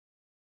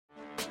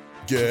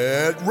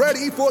Get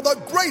ready for the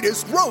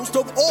greatest roast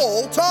of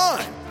all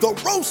time, the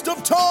Roast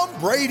of Tom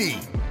Brady,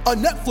 a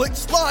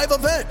Netflix live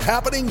event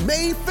happening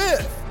May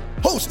 5th.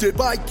 Hosted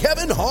by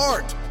Kevin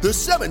Hart, the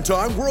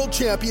 7-time world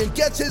champion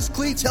gets his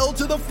cleats held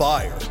to the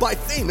fire by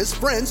famous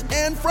friends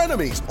and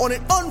frenemies on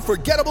an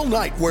unforgettable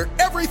night where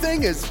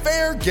everything is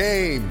fair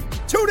game.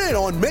 Tune in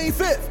on May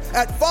 5th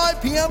at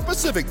 5 p.m.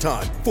 Pacific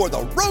time for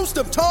the Roast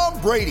of Tom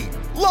Brady,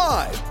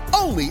 live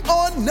only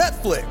on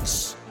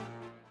Netflix.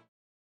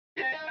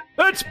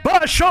 It's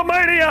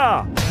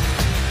Bashamania!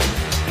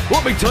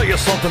 Let me tell you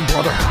something,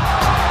 brother.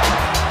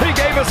 He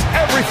gave us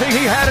everything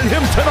he had in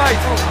him tonight.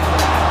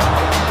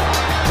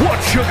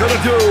 What you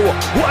gonna do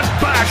when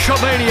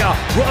Bashamania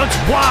runs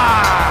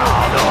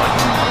wild on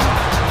you?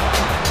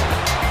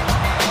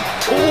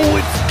 Oh,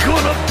 it's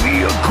gonna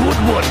be a good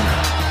one.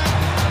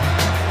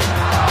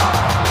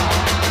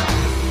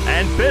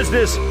 And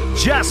business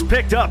just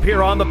picked up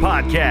here on the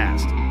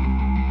podcast.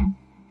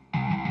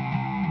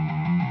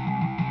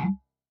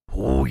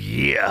 Oh,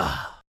 yeah.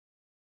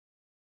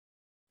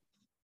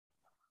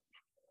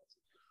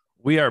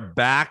 We are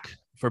back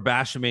for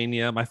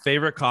Bashamania, my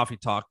favorite coffee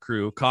talk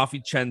crew, Coffee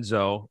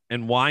Chenzo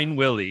and Wine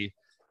Willie.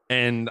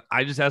 And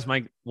I just asked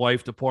my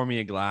wife to pour me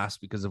a glass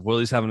because if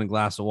Willie's having a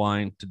glass of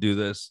wine to do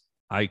this,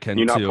 I can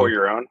too. You not pour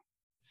your own?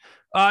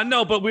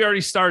 No, but we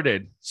already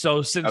started.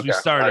 So since we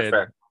started,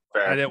 fair.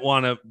 I didn't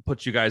want to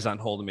put you guys on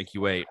hold and make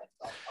you wait.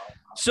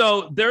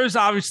 So there's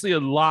obviously a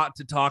lot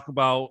to talk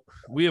about.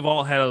 We have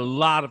all had a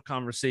lot of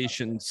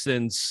conversations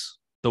since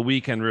the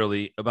weekend,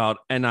 really, about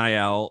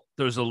NIL.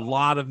 There's a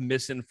lot of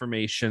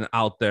misinformation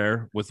out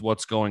there with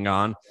what's going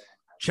on.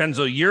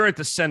 Chenzo, you're at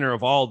the center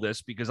of all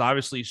this because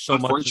obviously so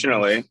much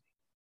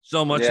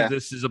of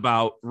this is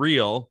about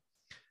real.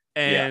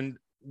 And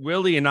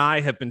Willie and I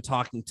have been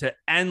talking to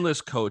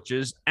endless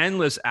coaches,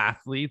 endless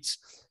athletes.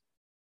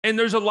 And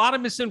there's a lot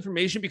of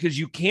misinformation because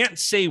you can't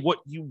say what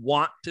you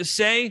want to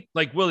say.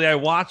 Like, Willie, I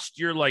watched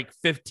your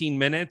 15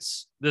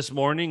 minutes this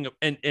morning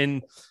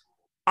and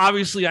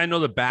obviously I know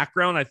the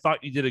background. I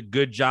thought you did a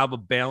good job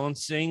of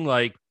balancing,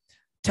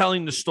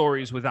 telling the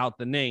stories without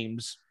the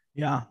names.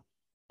 Yeah.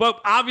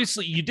 But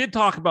obviously you did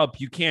talk about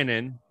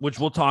Buchanan, which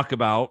we'll talk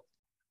about.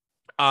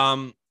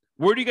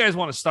 Where do you guys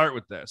want to start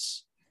with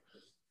this?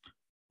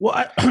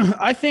 Well,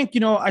 I think,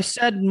 I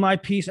said in my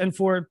piece, and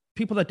for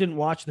people that didn't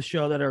watch the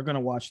show that are going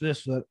to watch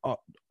this, that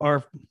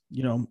are,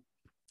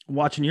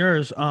 watching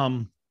yours,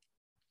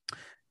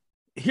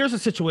 here's the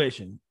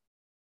situation.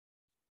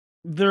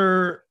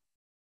 There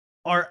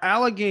are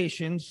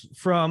allegations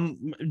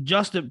from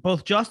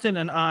both Justin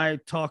and I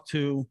talked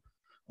to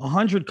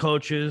 100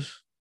 coaches.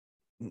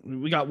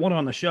 We got one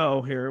on the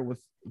show here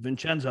with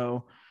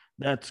Vincenzo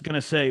that's going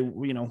to say,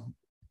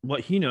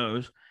 what he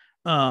knows.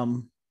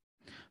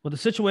 But the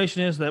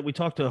situation is that we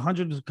talked to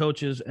hundreds of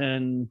coaches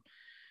and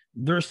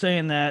they're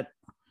saying that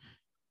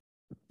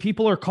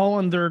people are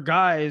calling their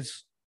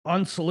guys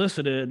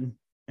unsolicited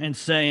and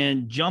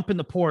saying, jump in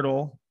the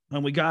portal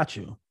and we got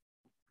you.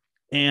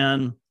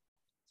 And,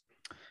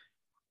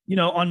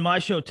 on my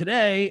show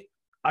today,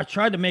 I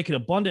tried to make it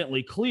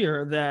abundantly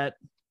clear that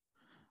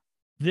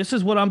this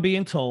is what I'm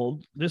being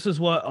told. This is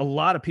what a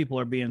lot of people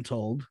are being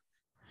told.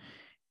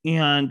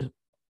 And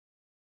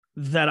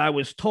that I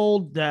was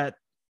told that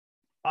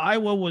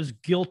Iowa was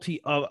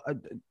guilty of,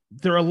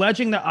 they're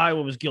alleging that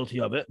Iowa was guilty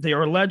of it. They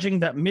are alleging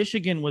that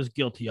Michigan was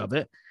guilty of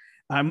it.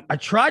 I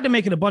tried to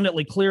make it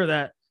abundantly clear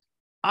that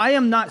I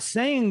am not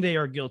saying they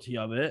are guilty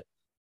of it.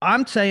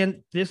 I'm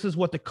saying this is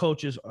what the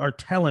coaches are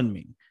telling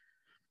me.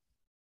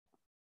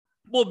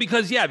 Well,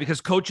 because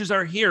coaches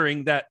are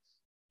hearing that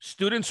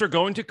students are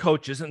going to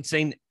coaches and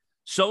saying,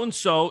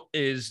 so-and-so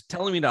is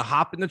telling me to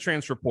hop in the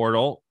transfer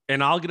portal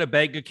and I'll get a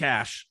bag of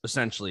cash,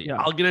 essentially. Yeah.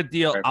 I'll get a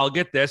deal. Right. I'll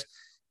get this.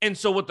 And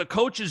so what the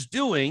coach is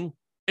doing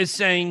is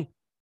saying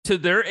to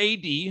their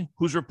AD,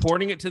 who's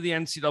reporting it to the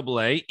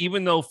NCAA,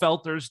 even though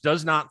Felters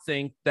does not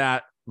think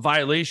that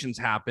violations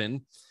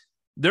happen,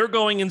 they're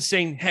going and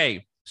saying,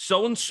 hey,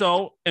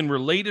 so-and-so and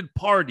related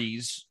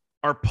parties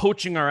are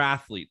poaching our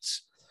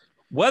athletes.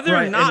 Whether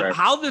or not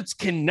how that's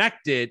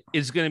connected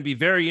is going to be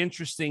very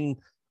interesting.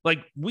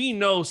 We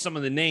know some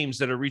of the names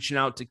that are reaching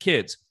out to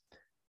kids.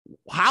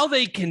 How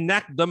they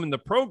connect them in the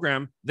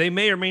program, they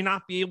may or may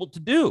not be able to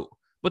do.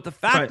 But the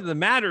fact of the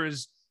matter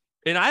is,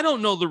 and I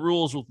don't know the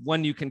rules with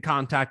when you can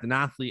contact an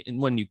athlete and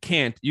when you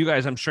can't. You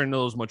guys, I'm sure, know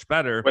those much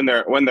better. When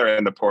they're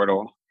in the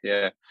portal,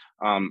 yeah.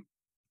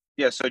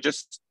 So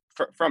just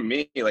from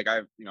me, I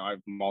have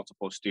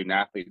multiple student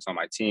athletes on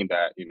my team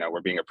that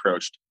were being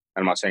approached.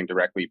 And I'm not saying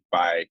directly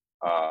by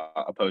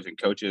opposing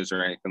coaches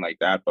or anything like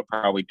that, but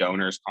probably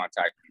donors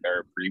contacting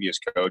their previous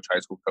coach, high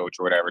school coach,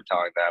 or whatever,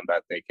 telling them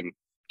that they can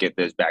get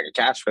this bag of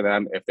cash for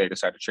them if they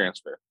decide to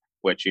transfer.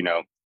 Which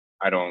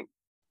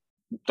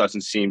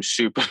doesn't seem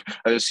super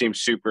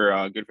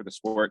good for the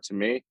sport to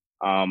me.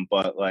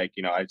 But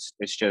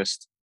it's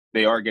just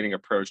they are getting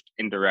approached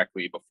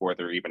indirectly before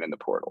they're even in the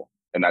portal,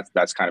 and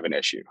that's kind of an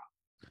issue.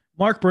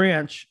 Mark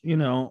Branch,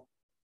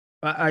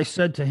 I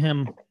said to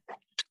him,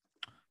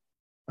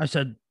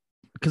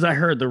 because I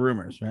heard the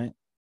rumors, right?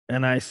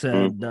 and I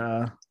said,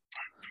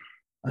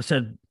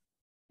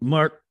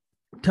 Mark,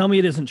 tell me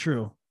it isn't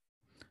true.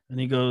 And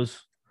he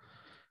goes,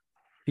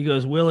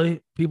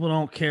 Willie, people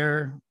don't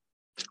care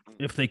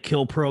if they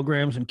kill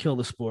programs and kill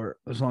the sport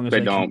as long as they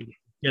don't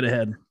get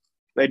ahead.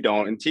 They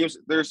don't. And teams,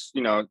 there's,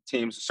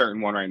 teams, a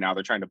certain one right now,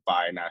 they're trying to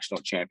buy a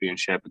national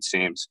championship, it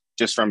seems,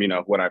 just from,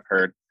 what I've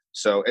heard.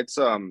 So it's,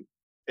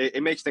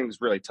 it makes things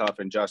really tough.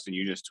 And Justin,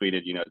 you just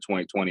tweeted,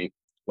 2020,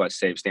 let's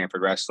save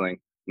Stanford wrestling.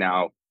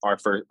 Now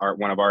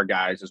one of our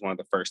guys is one of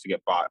the first to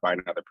get bought by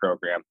another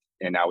program.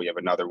 And now we have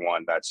another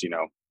one that's,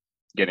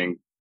 getting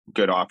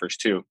good offers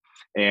too.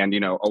 And,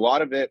 a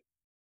lot of it,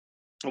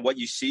 what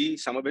you see,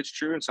 some of it's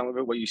true and some of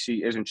it, what you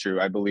see isn't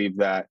true. I believe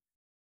that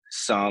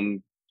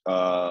some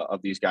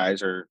of these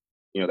guys are,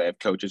 they have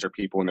coaches or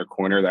people in their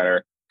corner that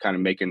are kind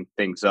of making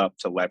things up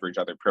to leverage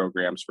other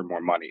programs for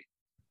more money.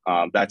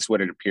 That's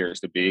what it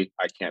appears to be.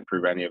 I can't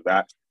prove any of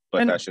that,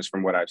 but that's just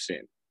from what I've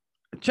seen.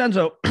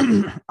 Chenzo,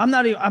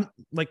 I'm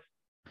like,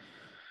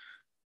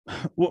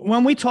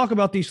 when we talk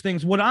about these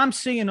things, what I'm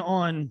seeing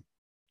on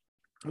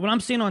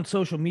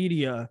social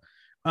media,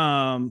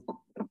 I'm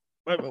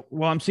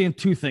seeing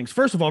two things.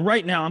 First of all,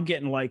 right now I'm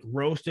getting like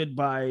roasted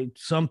by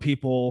some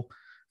people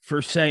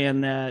for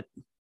saying that,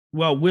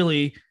 well,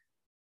 Willie,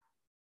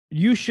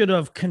 you should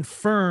have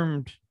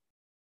confirmed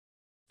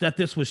that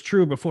this was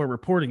true before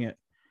reporting it.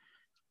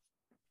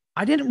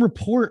 I didn't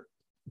report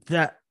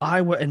that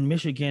Iowa and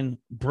Michigan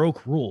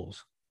broke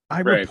rules.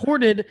 I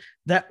reported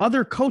that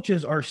other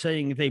coaches are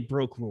saying they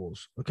broke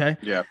rules. Okay.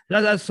 Yeah.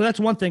 So that's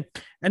one thing.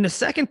 And the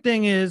second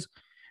thing is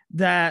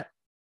that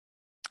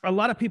a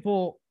lot of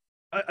people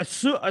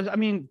assume,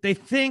 they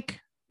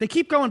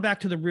keep going back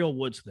to the Real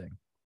Woods thing.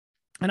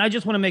 And I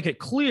just want to make it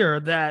clear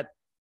that,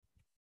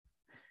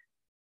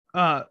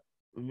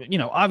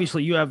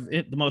 obviously you have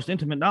the most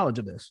intimate knowledge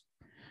of this.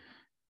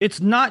 It's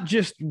not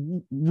just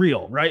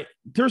real, right?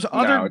 There's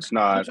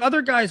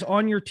other guys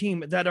on your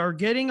team that are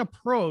getting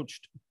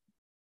approached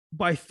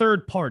by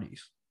third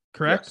parties,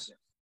 correct? Yes.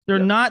 They're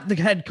not the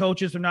head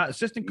coaches. They're not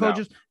assistant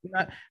coaches.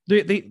 No.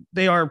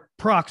 They are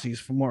proxies,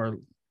 for more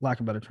lack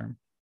of a better term.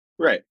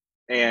 Right.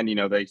 And,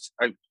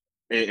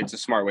 it's a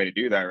smart way to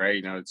do that,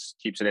 right? It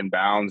keeps it in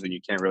bounds and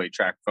you can't really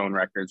track phone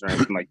records or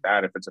anything like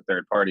that if it's a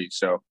third party.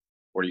 So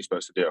what are you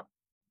supposed to do?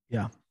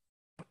 Yeah.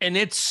 And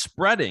it's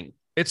spreading.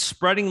 It's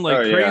spreading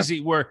like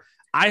crazy where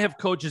I have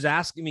coaches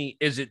asking me,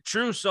 is it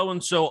true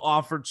so-and-so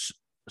offered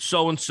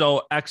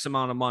so-and-so X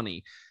amount of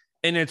money?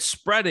 And it's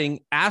spreading.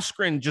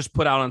 Askren just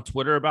put out on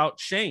Twitter about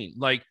Shane.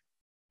 Like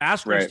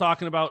Askren's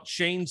talking about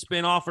Shane's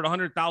been offered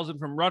 $100,000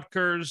 from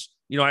Rutgers.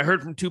 I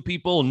heard from two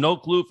people, no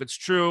clue if it's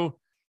true.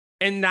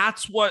 And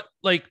that's what,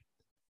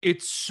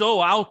 it's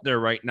so out there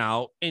right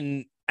now.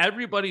 And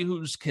everybody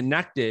who's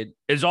connected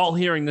is all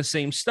hearing the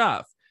same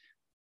stuff.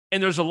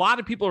 And there's a lot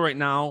of people right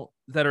now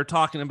that are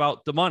talking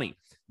about the money.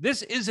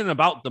 This isn't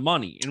about the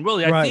money. And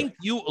really, I think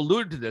you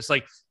alluded to this.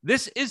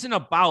 This isn't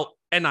about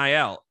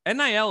NIL.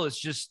 NIL is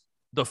just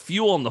the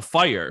fuel on the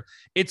fire.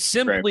 It's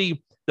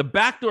simply the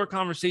backdoor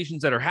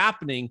conversations that are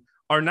happening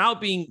are now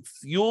being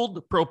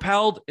fueled,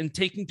 propelled, and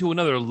taken to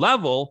another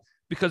level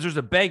because there's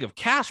a bag of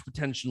cash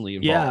potentially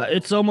involved. Yeah,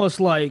 it's almost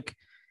like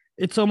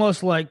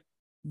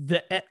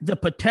the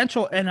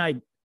potential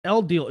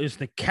NIL deal is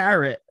the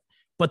carrot,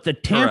 but the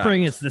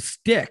tampering is the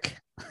stick.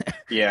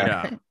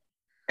 Yeah.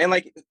 And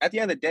at the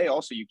end of the day,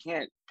 also, you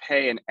can't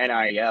pay an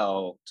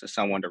NIL to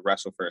someone to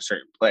wrestle for a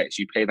certain place.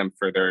 You pay them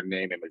for their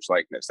name, image,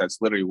 likeness. That's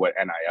literally what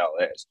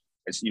NIL is.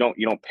 It's you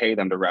don't pay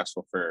them to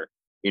wrestle for,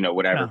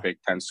 whatever Big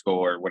Ten school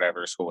or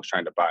whatever school is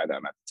trying to buy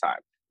them at the time.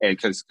 And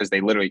because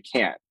they literally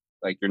can't.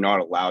 You're not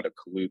allowed to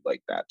collude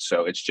like that.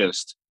 So it's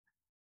just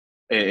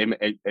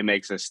it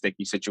makes a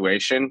sticky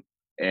situation.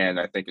 And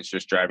I think it's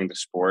just driving the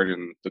sport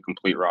in the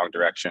complete wrong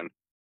direction.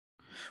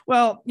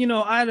 Well,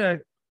 I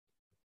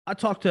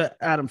talked to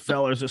Adam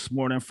Fellers this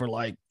morning for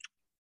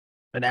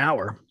an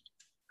hour,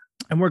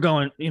 and we're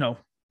going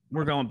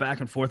back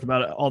and forth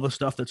about all the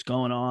stuff that's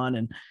going on.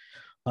 And,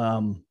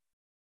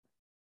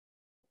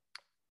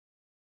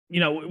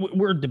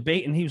 we're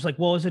debating. He was like,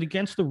 well, is it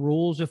against the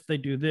rules if they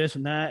do this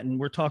and that? And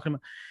we're talking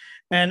about,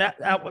 and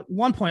at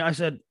one point I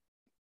said,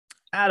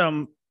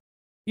 Adam,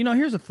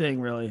 here's the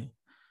thing, really.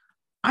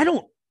 I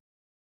don't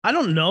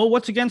know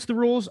what's against the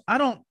rules. I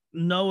don't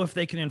know if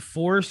they can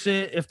enforce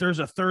it, if there's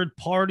a third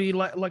party,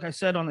 like I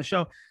said on the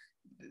show.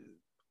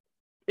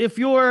 If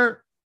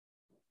you're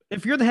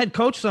the head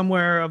coach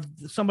somewhere of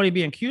somebody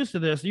being accused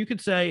of this, you could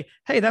say,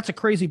 hey, that's a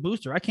crazy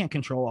booster. I can't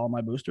control all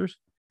my boosters.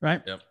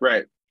 Right. Yep.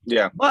 Right.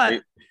 Yeah.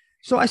 But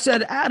so I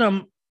said,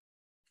 Adam,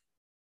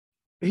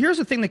 here's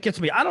the thing that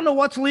gets me. I don't know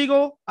what's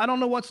legal. I don't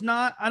know what's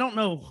not. I don't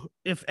know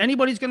if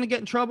anybody's going to get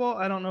in trouble.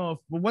 I don't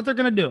know what they're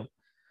going to do.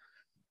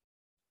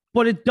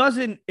 But it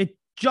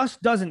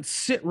just doesn't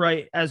sit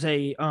right as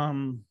a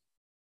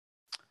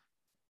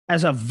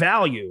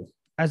value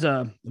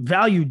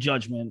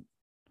judgment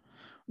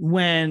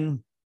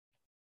when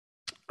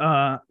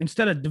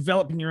instead of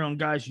developing your own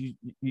guys, you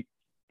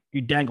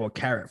dangle a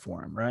carrot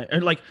for them, right?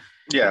 And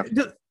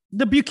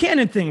the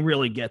Buchanan thing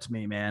really gets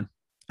me, man.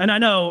 And I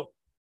know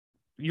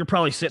you're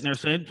probably sitting there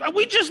saying,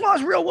 "We just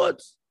lost Real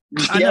Woods."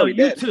 I Yeah, know we you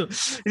did. too.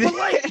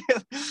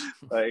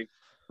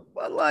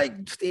 But like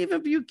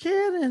Stephen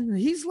Buchanan,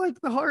 he's like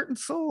the heart and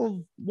soul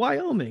of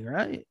Wyoming,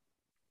 right?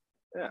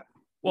 Yeah.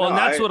 Well, and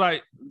that's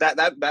what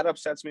that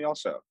upsets me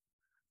also.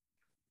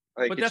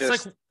 Like, but that's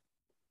like.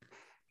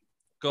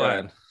 Go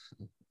ahead.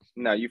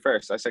 No, you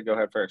first. I said go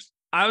ahead first.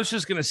 I was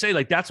just gonna say,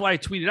 like, that's why I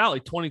tweeted out,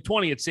 like,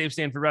 2020, it's Save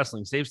Stanford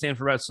Wrestling, Save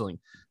Stanford Wrestling.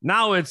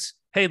 Now it's,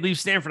 hey, leave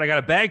Stanford, I got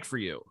a bag for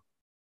you,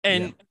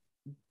 and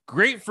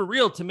great for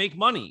real to make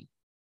money.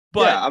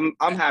 But yeah,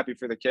 I'm happy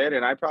for the kid,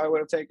 and I probably would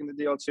have taken the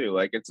deal too.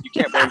 Like, you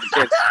can't blame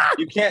the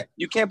kids.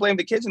 You can't blame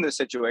the kids in this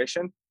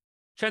situation.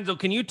 Chenzo,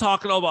 can you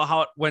talk at all about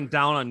how it went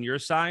down on your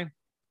side?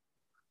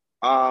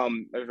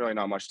 There's really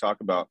not much to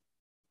talk about.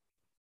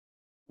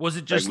 Was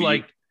it just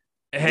hey,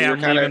 I'm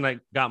leaving, I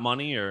got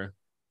money, or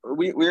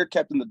we were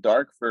kept in the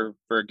dark for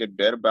a good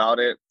bit about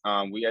it.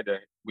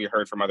 We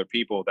heard from other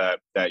people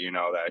that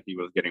he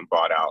was getting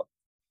bought out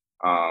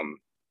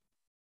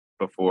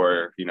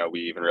before we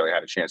even really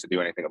had a chance to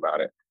do anything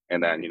about it.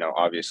 And then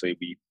obviously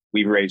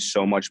we raised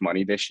so much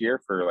money this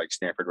year for like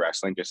Stanford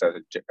Wrestling just as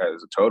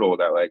a total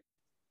that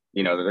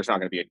there's not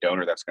going to be a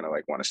donor that's going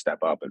to want to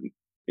step up and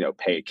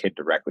pay a kid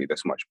directly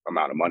this much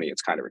amount of money.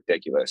 It's kind of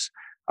ridiculous.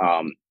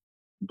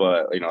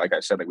 But like I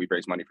said, like, we've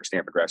raised money for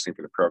Stanford Wrestling,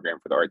 for the program,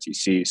 for the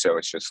RTC. So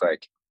it's just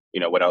like,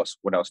 what else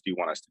do you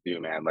want us to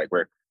do, man? Like,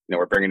 we're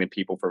bringing in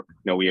people for,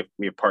 we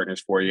have partners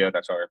for you.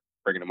 That's why we're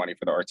bringing in money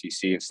for the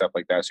RTC and stuff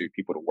like that. So you have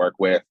people to work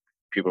with,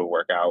 people to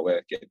work out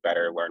with, get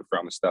better, learn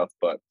from and stuff.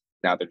 But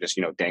now they're just,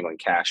 dangling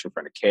cash in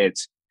front of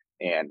kids.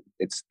 And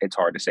it's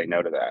hard to say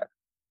no to that.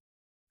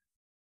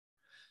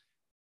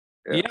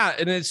 Yeah,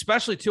 and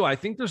especially too, I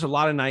think there's a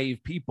lot of naive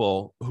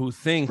people who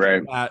think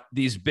that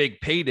these big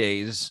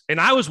paydays,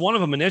 and I was one of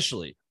them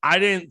initially. I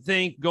didn't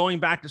think, going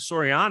back to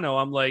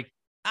Soriano, I'm like,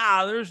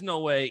 there's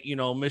no way,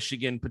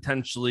 Michigan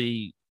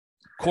potentially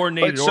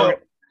coordinated.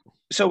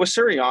 So with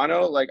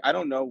Soriano, like, I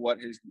don't know what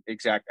his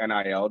exact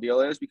NIL deal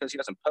is because he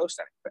doesn't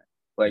post anything.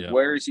 Like,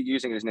 where is he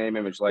using his name,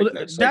 image,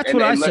 likeness? That's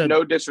what I said.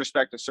 No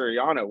disrespect to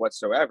Soriano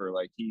whatsoever.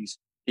 Like, he's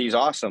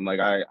awesome. Like,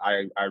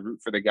 I root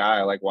for the guy.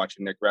 I like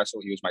watching Nick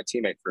wrestle. He was my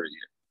teammate for a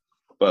year.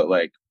 But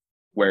like,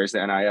 where's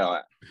the NIL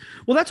at?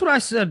 Well, that's what I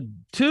said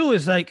too,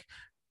 is like,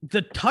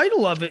 the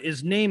title of it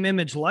is name,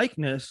 image,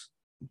 likeness,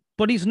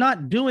 but he's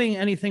not doing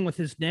anything with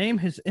his name,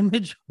 his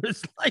image, or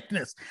his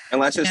likeness.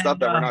 Unless it's stuff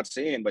that we're not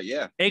seeing, but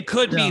yeah. It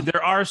could be.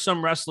 There are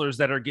some wrestlers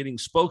that are getting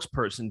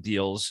spokesperson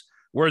deals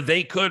where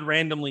they could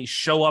randomly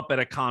show up at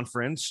a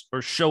conference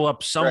or show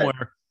up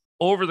somewhere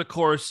over the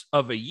course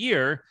of a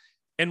year.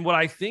 And what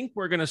I think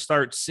we're going to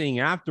start seeing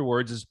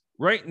afterwards is,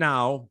 right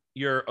now,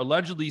 you're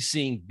allegedly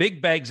seeing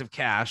big bags of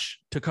cash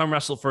to come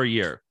wrestle for a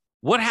year.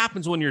 What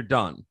happens when you're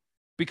done?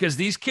 Because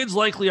these kids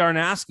likely aren't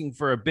asking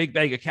for a big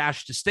bag of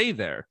cash to stay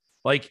there.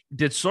 Like,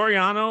 did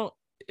Soriano,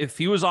 if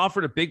he was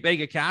offered a big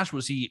bag of cash,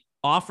 was he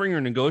offering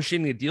or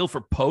negotiating a deal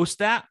for post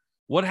that?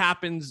 What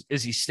happens?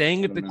 Is he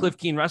staying at the Cliff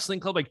Keen Wrestling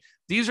Club? Like,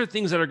 these are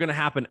things that are going to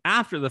happen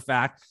after the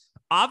fact.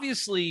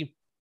 Obviously,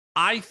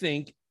 I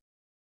think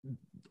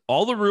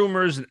all the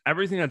rumors and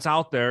everything that's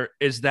out there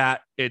is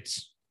that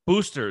it's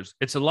boosters,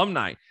 it's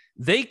alumni.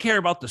 They care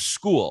about the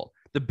school.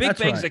 The big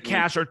bags of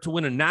cash are to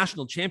win a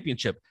national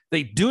championship.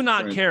 They do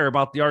not care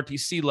about the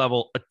RTC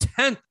level a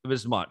tenth of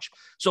as much.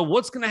 So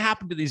what's going to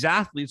happen to these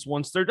athletes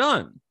once they're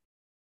done?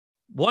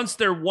 Once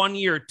they're 1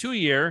 year, 2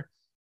 year,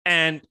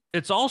 and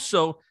it's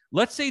also,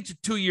 let's say it's a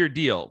 2-year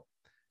deal,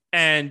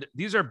 and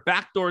these are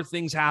backdoor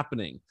things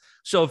happening.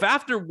 So if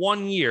after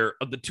 1 year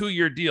of the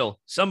 2-year deal,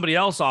 somebody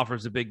else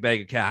offers a big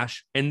bag of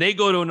cash and they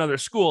go to another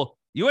school,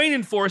 you ain't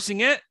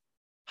enforcing it.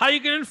 How are you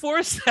going to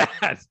enforce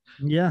that?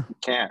 Yeah. You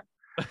can't.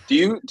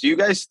 Do you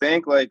guys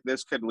think like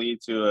this could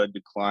lead to a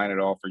decline at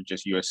all for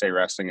just USA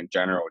Wrestling in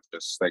general?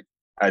 Just like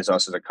as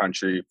us as a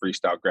country,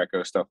 freestyle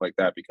Greco, stuff like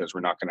that, because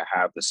we're not going to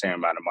have the same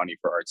amount of money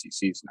for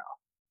RTCs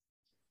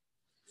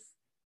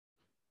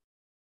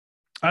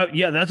now.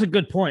 Yeah, that's a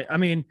good point. I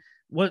mean,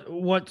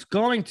 what's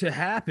going to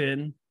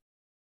happen,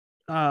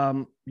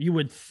 you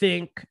would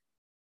think,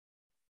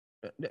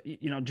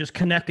 just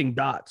connecting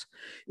dots,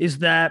 is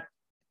that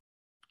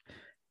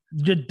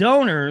the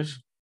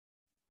donors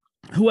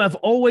who have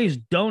always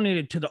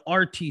donated to the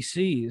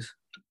RTCs,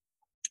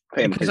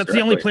 because that's the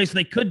only place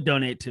they could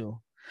donate to.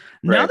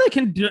 Now they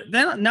can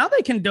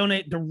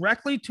donate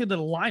directly to the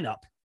lineup,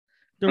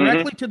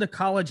 directly to the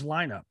college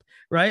lineup,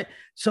 right?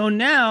 So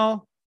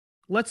now,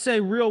 let's say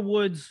Real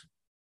Woods,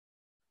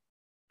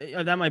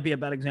 that might be a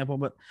bad example,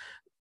 but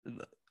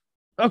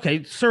okay,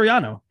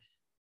 Soriano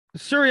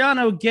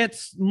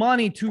gets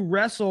money to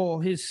wrestle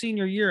his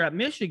senior year at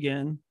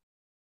Michigan.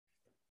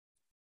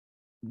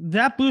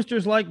 That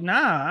booster's like,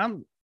 nah,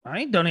 I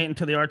ain't donating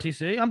to the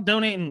RTC. I'm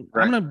donating.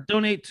 Right. I'm going to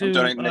donate to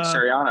Nick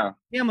Soriano.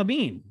 Cam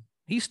Bean.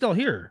 He's still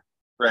here.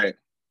 Right.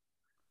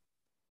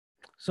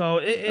 So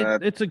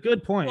it's a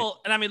good point.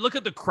 Well, and I mean, look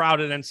at the crowd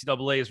at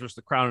NCAA's versus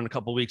the crowd in a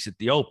couple of weeks at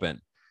the Open.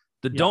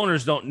 The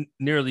donors don't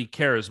nearly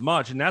care as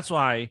much. And that's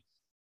why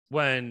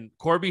when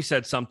Corby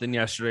said something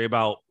yesterday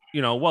about,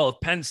 well, if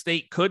Penn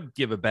State could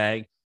give a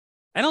bag,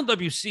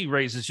 NLWC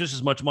raises just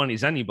as much money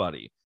as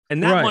anybody.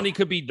 And that money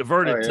could be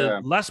diverted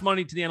to less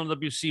money to the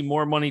NLWC,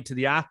 more money to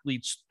the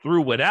athletes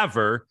through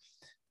whatever.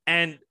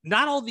 And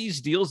not all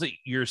these deals that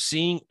you're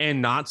seeing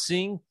and not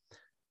seeing,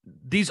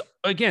 these,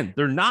 again,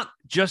 they're not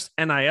just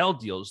NIL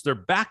deals. They're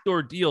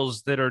backdoor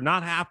deals that are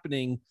not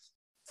happening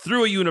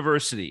through a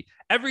university.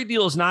 Every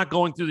deal is not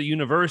going through the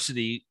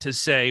university to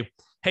say,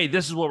 hey,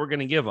 this is what we're going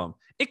to give them.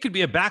 It could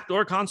be a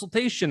backdoor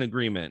consultation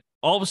agreement.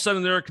 All of a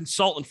sudden, they're a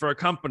consultant for a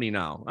company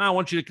now. I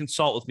want you to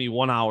consult with me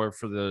 1 hour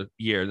for the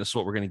year. This is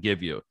what we're going to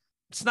give you.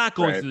 It's not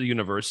going through the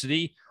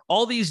university.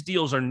 All these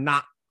deals are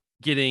not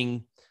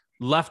getting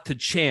left to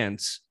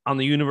chance on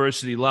the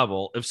university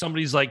level. If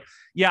somebody's like,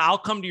 yeah, I'll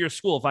come to your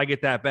school if I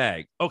get that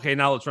bag. Okay,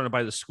 now let's run it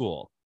by the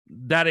school.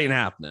 That ain't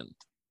happening.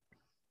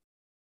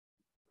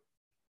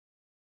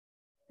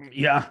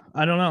 Yeah,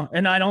 I don't know.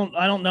 And I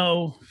don't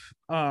know.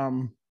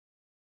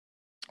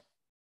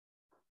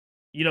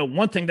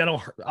 One thing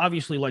that'll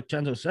obviously, like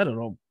Chenzo said,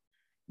 it'll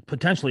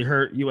potentially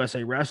hurt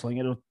USA Wrestling.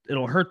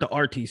 It'll hurt the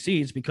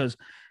RTCs because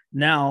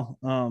now,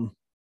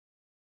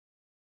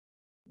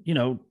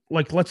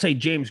 like let's say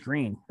James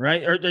Green,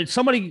 right? Or is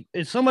somebody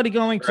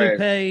going to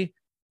pay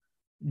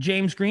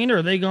James Green, or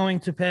are they going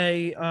to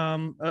pay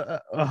a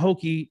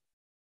Hokie?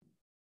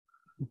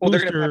 Well,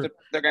 they're gonna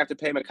have to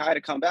pay Mekhi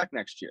to come back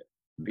next year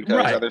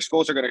because other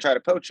schools are going to try to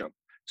poach him.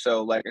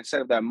 So, like,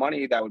 instead of that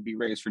money that would be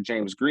raised for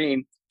James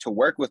Green to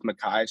work with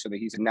Mekhi so that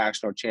he's a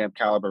national champ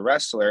caliber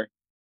wrestler,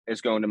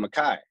 is going to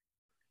Mekhi.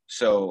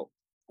 So,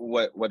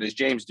 what does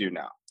James do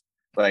now?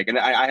 Like, and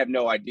I have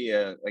no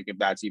idea, like, if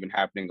that's even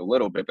happening a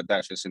little bit, but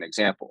that's just an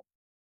example,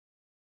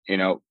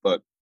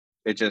 But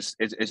it's just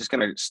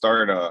going to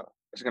start a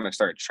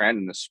trend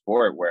in the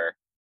sport where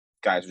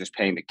guys are just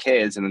paying the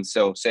kids, and then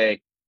so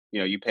say,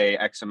 you pay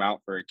X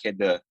amount for a kid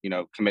to,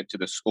 commit to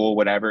the school,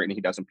 whatever, and he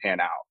doesn't pan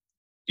out.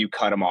 You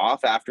cut him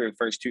off after the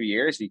first 2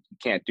 years. You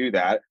can't do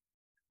that.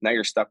 Now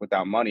you're stuck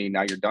without money.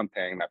 Now you're done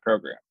paying that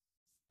program.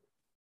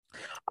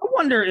 I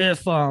wonder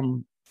if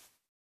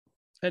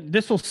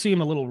this will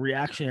seem a little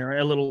reactionary,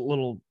 a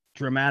little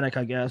dramatic,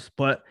 I guess,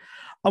 but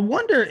I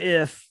wonder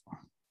if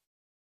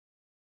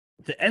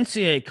the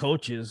NCAA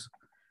coaches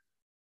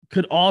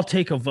could all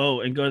take a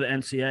vote and go to the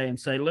NCAA and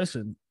say,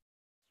 listen,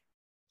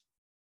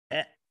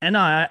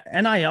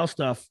 NIL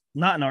stuff,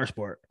 not in our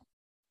sport.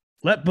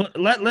 Let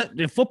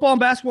if football and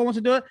basketball wants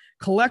to do it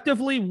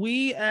collectively,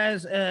 we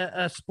as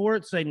a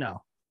sport say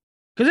no,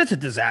 because it's a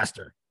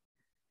disaster.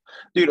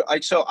 Dude, I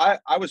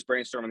was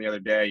brainstorming the other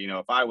day.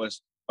 If I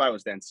was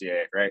the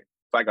NCAA, right?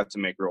 If I got to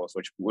make rules,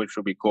 which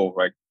would be cool,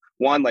 right?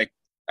 One, like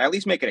at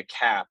least make it a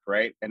cap,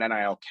 right? An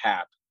NIL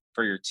cap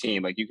for your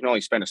team. Like you can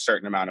only spend a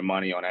certain amount of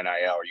money on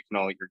NIL, or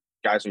your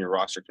guys on your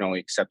roster can only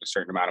accept a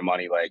certain amount of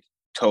money, like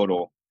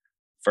total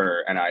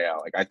for NIL.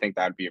 Like I think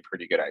that'd be a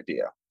pretty good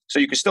idea. So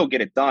you can still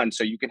get it done.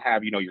 So you can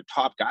have, your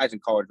top guys in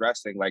college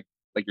wrestling, like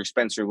your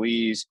Spencer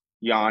Lees,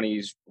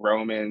 Yannis,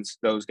 Romans,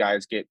 those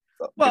guys get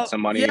some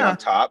money on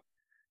top.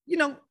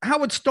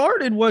 How it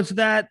started was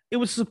that it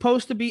was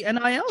supposed to be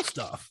NIL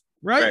stuff,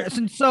 right?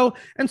 And so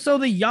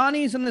the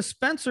Yannis and the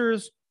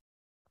Spencers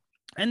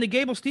and the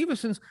Gable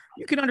Stevensons,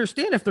 you can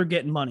understand if they're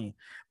getting money.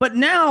 But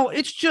now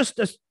it's just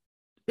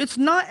it's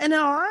not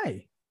NIL.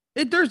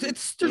 They're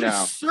just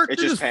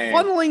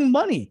funneling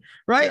money,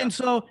 right? Yeah. And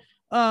so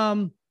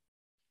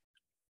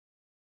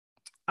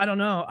I don't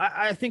know.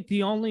 I think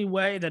the only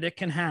way that it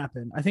can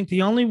happen, I think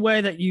the only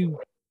way that you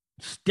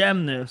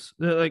stem this,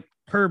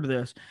 curb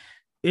this,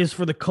 is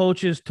for the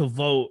coaches to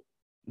vote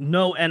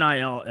no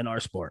NIL in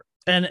our sport.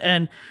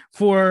 And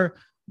for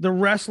the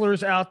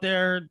wrestlers out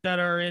there that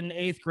are in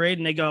 8th grade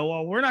and they go,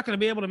 well, we're not going to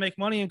be able to make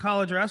money in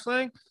college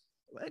wrestling.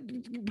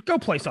 Go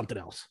play something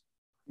else.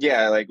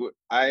 Yeah. Like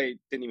I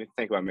didn't even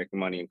think about making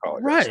money in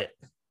college. Right. Wrestling.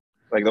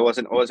 Like that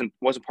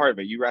wasn't part of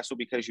it. You wrestle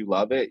because you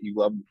love it. You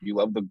love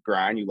the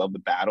grind. You love the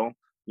battle.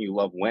 You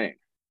love winning.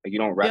 Like you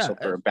don't wrestle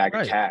for a bag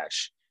of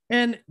cash.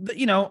 And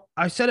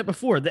I said it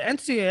before. The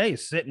NCAA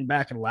is sitting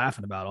back and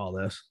laughing about all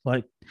this.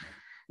 Like,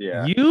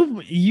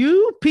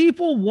 you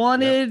people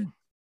wanted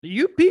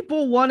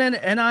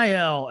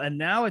NIL, and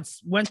now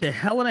it's went to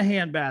hell in a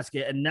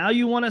handbasket, and now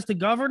you want us to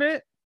govern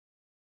it.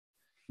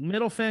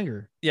 Middle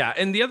finger. Yeah,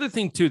 and the other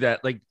thing too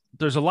that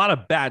there's a lot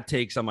of bad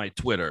takes on my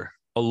Twitter.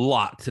 A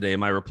lot today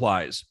in my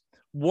replies.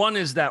 One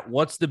is that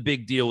what's the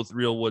big deal with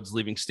Real Woods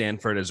leaving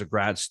Stanford as a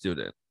grad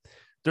student?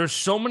 There's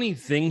so many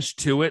things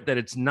to it that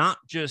it's not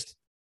just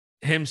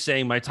him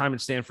saying my time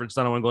at Stanford's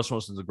done. I want to go somewhere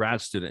else as a grad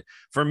student.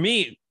 For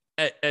me,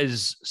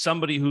 as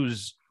somebody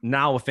who's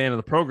now a fan of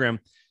the program,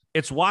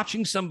 it's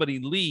watching somebody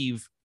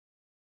leave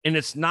and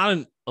it's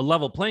not a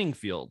level playing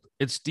field.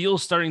 It's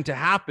deals starting to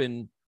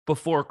happen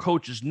before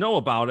coaches know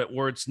about it,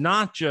 where it's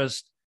not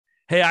just,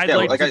 hey, I'd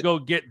like to go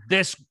get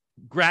this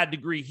grad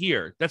degree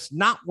here. That's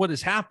not what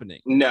is happening.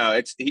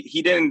 No,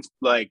 he didn't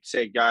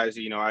say, guys,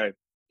 he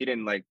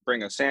didn't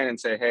bring us in and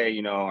say, hey,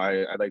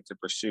 I'd like to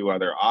pursue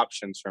other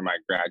options for my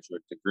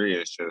graduate degree.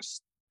 It's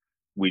just,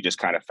 we just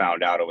kind of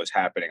found out it was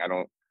happening. I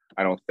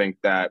don't think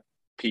that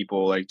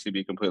people, like, to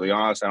be completely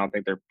honest, I don't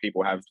think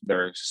people have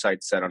their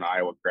sights set on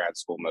Iowa grad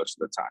school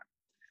most of the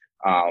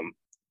time.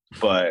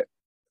 But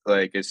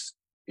like,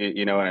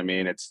 you know what I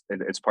mean? It's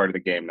part of the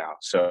game now.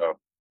 So,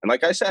 and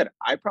like I said,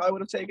 I probably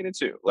would have taken it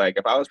too. Like,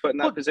 if I was put in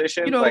that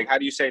position, like, how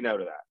do you say no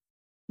to that?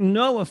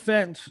 No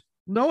offense.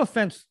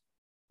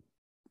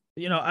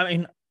 You know, I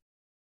mean,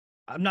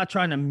 I'm not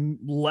trying to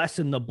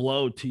lessen the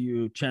blow to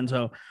you,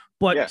 Chenzo,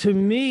 but to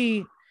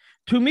me,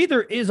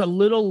 there is a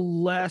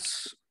little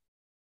less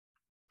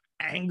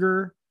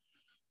anger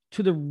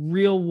to the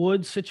Real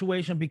Woods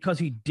situation because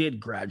he did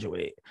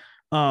graduate.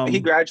 He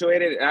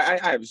graduated. I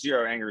have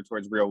zero anger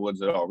towards Real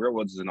Woods at all. Real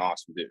Woods is an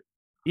awesome dude.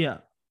 Yeah.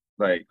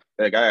 I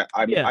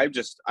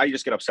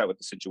just get upset with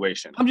the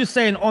situation. I'm just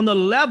saying on the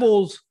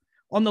levels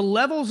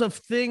of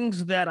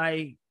things that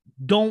I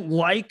don't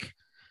like,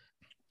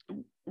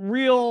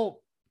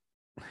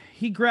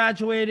 he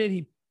graduated.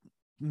 He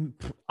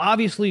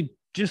obviously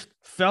just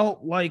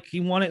felt like he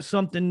wanted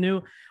something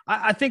new.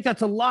 I think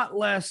that's a lot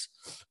less.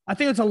 I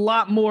think it's a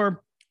lot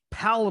more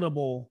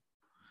palatable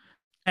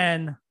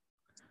and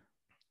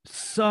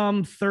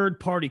some third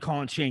party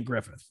calling Shane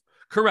Griffith.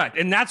 Correct.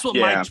 And that's what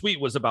my tweet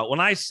was about. When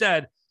I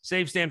said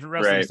save Stanford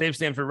Wrestling, save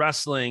Stanford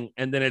Wrestling,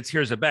 and then it's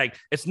here's a bag.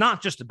 It's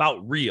not just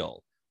about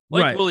real.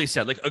 Like Willie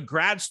said, like a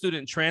grad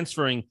student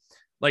transferring,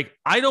 like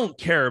I don't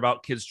care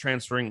about kids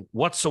transferring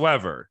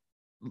whatsoever.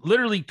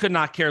 Literally could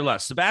not care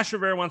less. Sebastian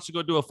Rivera wants to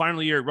go do a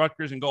final year at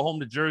Rutgers and go home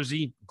to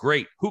Jersey.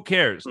 Great. Who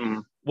cares?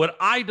 What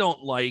I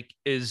don't like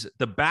is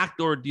the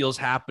backdoor deals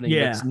happening.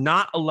 It's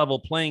not a level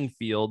playing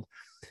field.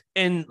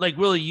 And like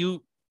Willie,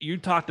 you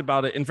talked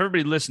about it. And for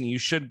everybody listening, you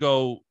should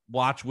go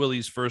watch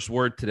Willie's First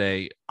Word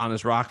today on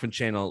his Rockfin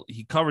channel.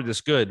 He covered this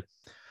good.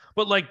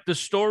 But like the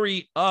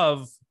story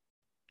of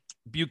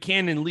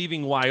Buchanan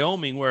leaving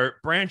Wyoming, where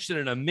Branch did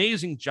an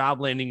amazing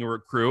job landing a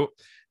recruit.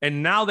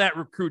 And now that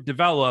recruit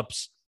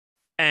develops.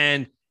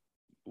 And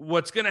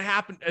what's going to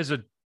happen as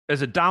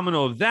a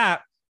domino of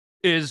that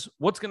is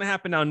what's going to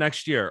happen now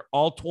next year.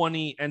 All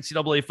 20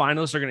 NCAA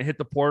finalists are going to hit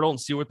the portal and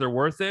see what their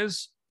worth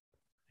is.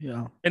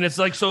 Yeah. And it's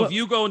like, so if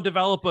you go and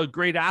develop a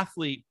great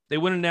athlete, they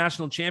win a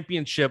national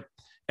championship,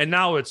 and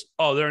now it's,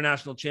 they're a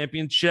national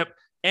championship.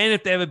 And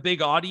if they have a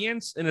big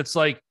audience, and it's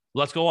like,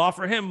 let's go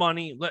offer him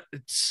money.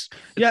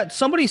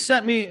 Somebody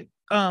sent me,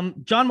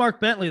 John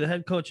Mark Bentley, the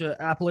head coach of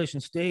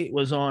Appalachian State,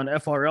 was on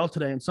FRL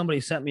today, and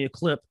somebody sent me a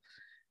clip.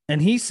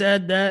 And he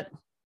said that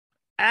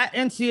at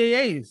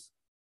NCAAs,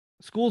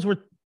 schools were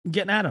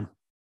getting at him.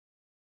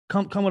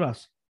 Come with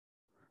us.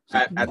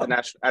 At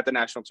the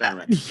national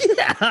tournament.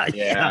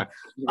 Yeah.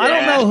 I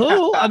don't know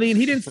who. I mean,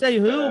 he didn't say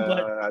who,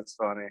 but that's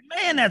funny.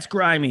 Man, that's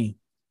grimy.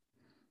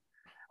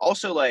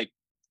 Also,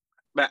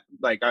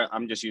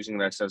 I'm just using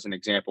this as an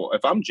example.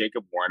 If I'm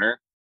Jacob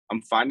Warner,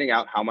 I'm finding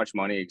out how much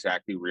money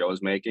exactly Real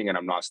is making, and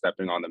I'm not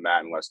stepping on the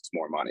mat unless it's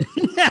more money.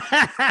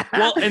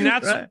 Well, and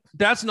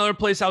that's another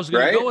place I was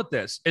going to go with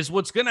this, is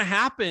what's going to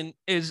happen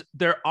is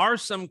there are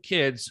some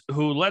kids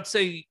who, let's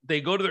say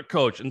they go to their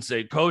coach and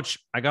say, Coach,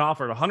 I got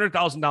offered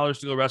 $100,000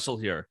 to go wrestle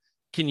here.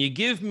 Can you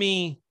give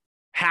me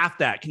half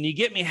that? Can you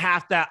get me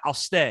half that? I'll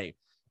stay.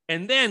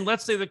 And then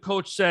let's say the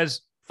coach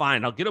says,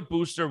 fine, I'll get a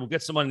booster. We'll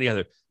get some money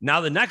together.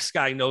 Now the next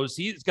guy knows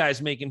this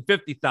guy's making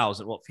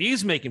 $50,000. Well, if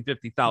he's making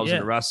 $50,000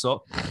 to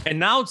wrestle, and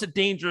now it's a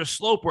dangerous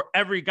slope where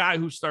every guy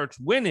who starts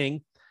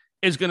winning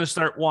is going to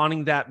start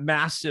wanting that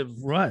massive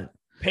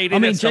payday. I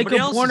mean,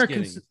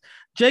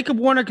 Jacob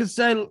Warner could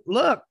say,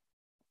 "Look,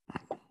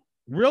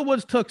 Real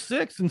Woods took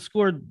 6 and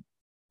scored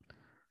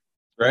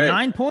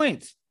 9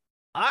 points.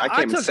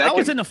 I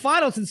was in the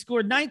finals and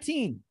scored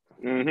 19."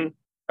 Mm-hmm.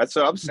 That's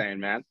what I'm saying,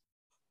 man.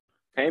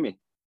 Pay me.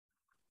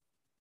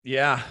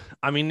 Yeah,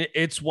 I mean,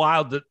 it's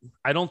wild that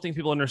I don't think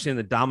people understand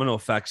the domino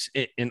effects.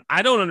 And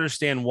I don't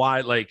understand why,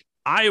 like,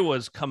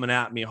 Iowa's coming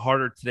at me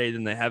harder today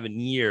than they have in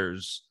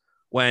years,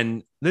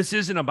 when this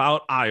isn't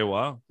about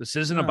Iowa. This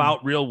isn't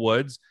about Real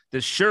Woods.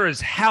 This sure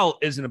as hell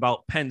isn't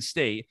about Penn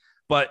State.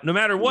 But no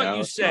matter what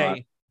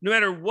no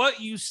matter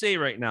what you say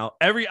right now,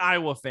 every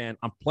Iowa fan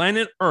on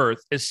planet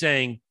Earth is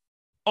saying,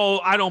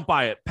 I don't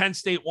buy it. Penn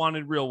State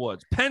wanted Real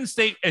Woods. Penn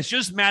State is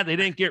just mad they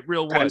didn't get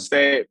Real Woods.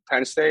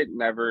 Penn State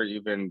never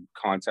even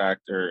contacted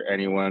or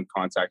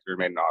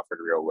made an offer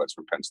to Real Woods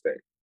from Penn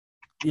State.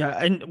 Yeah,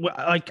 and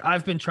like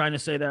I've been trying to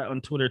say that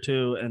on Twitter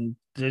too, and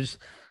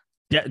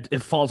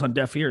it falls on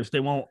deaf ears.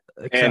 They won't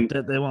accept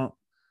it. They won't.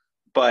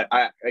 But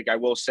I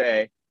will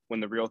say, when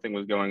the Real thing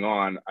was going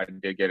on, I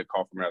did get a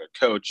call from another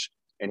coach,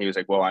 and he was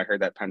like, "Well, I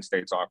heard that Penn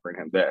State's offering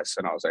him this,"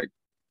 and I was like,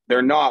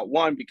 they're not,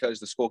 one, because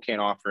the school can't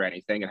offer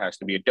anything. It has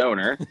to be a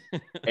donor.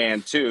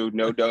 And 2,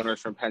 no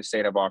donors from Penn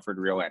State have offered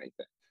Real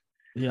anything.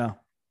 Yeah.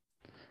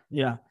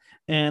 Yeah.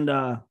 And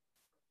I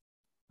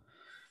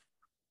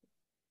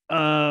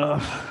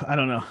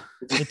don't know.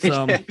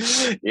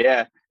 It's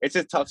yeah, it's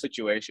a tough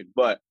situation.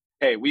 But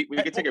hey, we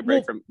could take a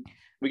break from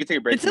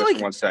this for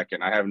 1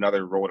 second. I have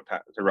another role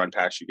to run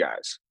past you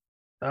guys.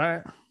 All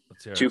right.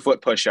 Let's hear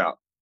 2-foot push out.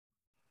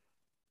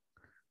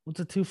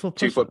 What's a 2-foot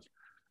push out?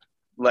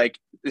 like,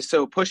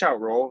 so push out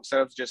roll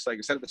instead of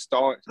the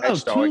stall edge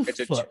stalling, it's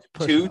a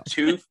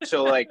two.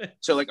 So like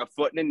a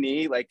foot and a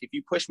knee. Like if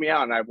you push me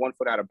out and I have 1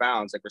 foot out of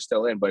bounds, like we're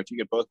still in. But if you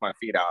get both my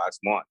feet out, that's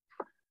one.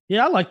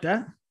 Yeah, I like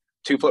that.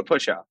 2 foot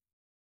push out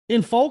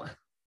in folk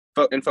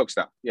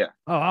style. Yeah.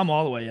 Oh, I'm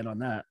all the way in on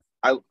that.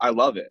 I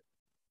love it.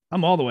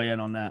 I'm all the way in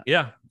on that.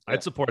 Yeah,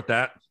 I'd support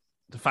that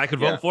if I could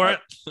vote for it.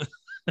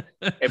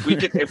 If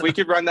we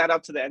could run that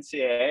up to the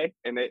NCAA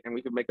and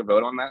we could make a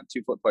vote on that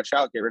 2 foot push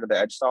out, get rid of the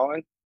edge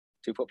stalling,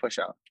 2 foot push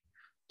out.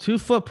 2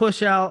 foot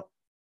push out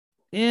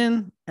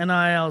in,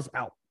 NIL's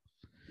out.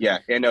 Yeah,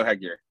 and no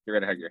headgear. Get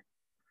rid of headgear.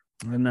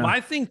 My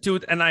thing too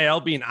with NIL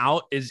being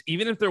out is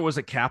even if there was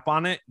a cap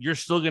on it, you're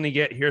still going to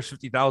get here's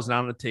 50,000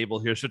 on the table,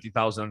 here's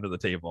 50,000 under the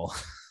table.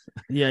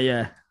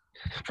 Yeah.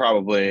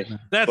 Probably.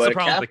 That's the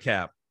problem with the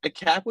cap. A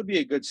cap would be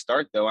a good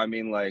start, though. I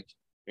mean, like,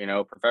 you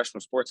know,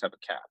 professional sports have a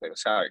cap, they have a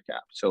salary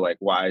cap. So, like,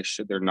 why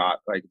should there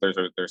not? Like, there's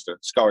a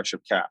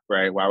scholarship cap,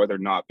 right? Why would there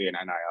not be an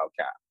NIL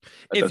cap?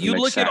 If you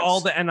look at all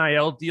the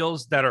NIL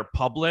deals that are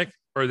public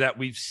or that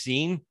we've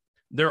seen,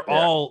 they're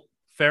all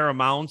fair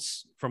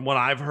amounts from what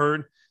I've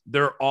heard.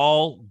 They're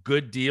all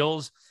good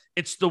deals.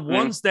 It's the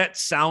ones that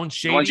sound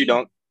shady. The ones you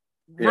don't.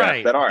 Yeah,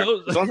 right. That are.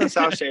 The ones that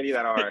sound shady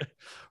that are.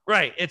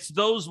 Right. It's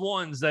those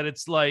ones that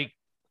it's like,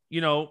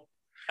 you know.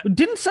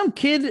 Didn't some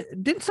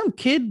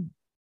kid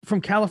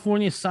from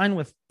California sign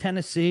with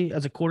Tennessee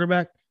as a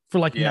quarterback for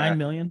like $9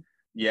 million?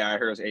 Yeah, I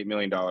heard it was $8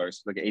 million.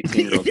 Like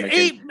 18-year-olds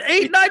making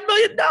 $9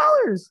 million.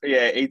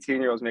 Yeah,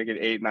 18-year-olds making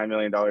 $9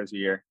 million a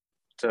year.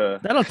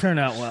 That'll turn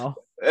out well.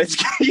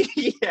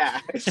 Yeah.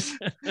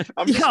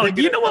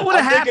 You know what would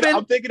have happened?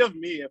 I'm thinking of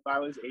me if I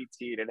was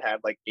 18 and had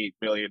like $8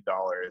 million.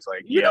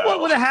 Like, you know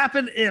what would have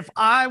happened if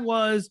I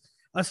was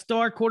a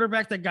star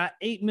quarterback that got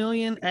 $8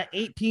 million at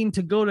 18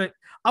 to go to?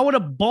 I would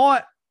have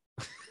bought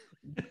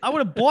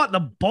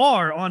the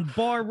bar on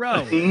Bar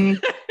Row. That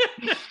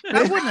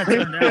wouldn't have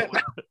turned out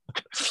well.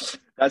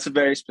 That's a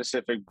very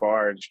specific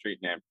bar and street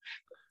name.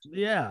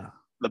 Yeah.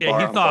 He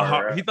thought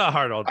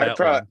hard on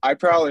that. I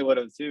probably would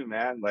have too,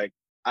 man. Like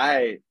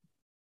I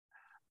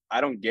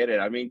don't get it.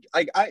 I mean,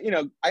 like I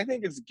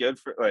think it's good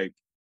for like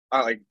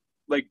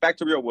back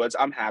to Real Woods.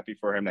 I'm happy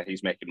for him that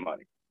he's making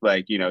money.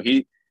 Like, you know,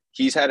 he's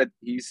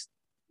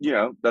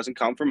doesn't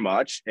come from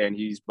much and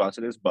he's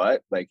busted his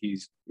butt. Like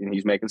he's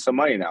making some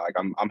money now. Like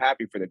I'm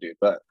happy for the dude,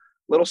 but a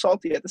little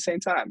salty at the same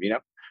time, you know?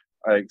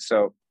 Like,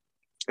 so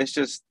it's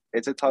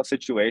a tough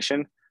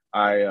situation.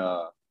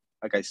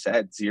 Like I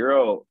said,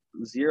 zero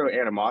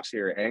animosity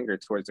or anger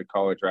towards the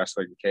college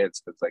wrestling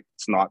kids. It's like,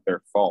 it's not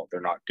their fault.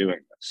 They're not doing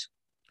this.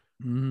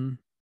 Mm-hmm.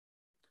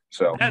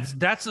 So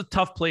that's a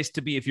tough place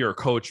to be if you're a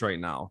coach right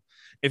now.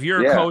 If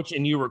you're a coach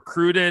and you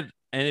recruited,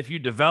 and if you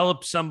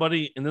develop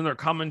somebody and then they're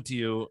coming to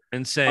you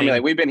and saying, I mean,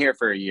 like, we've been here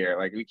for a year.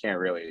 Like, we can't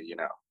really,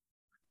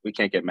 we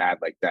can't get mad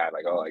like that.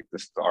 Like, oh, like,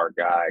 this is our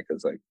guy.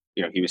 Cause like,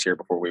 he was here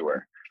before we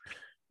were.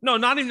 No,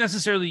 not even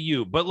necessarily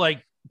you, but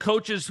like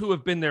coaches who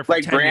have been there for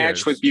like 10 Branch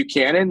years. with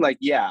Buchanan. Like,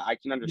 yeah, I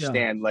can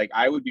understand. Yeah. Like,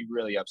 I would be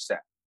really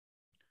upset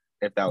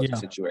if that was the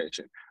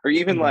situation. Or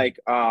even like,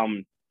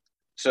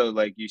 so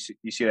like you see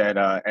that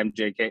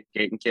MJ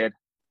Gaten kid.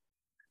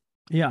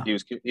 Yeah.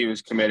 He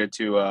was committed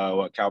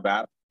to Cal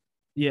Bat.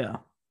 Yeah.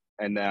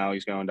 And now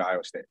he's going to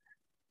Iowa State.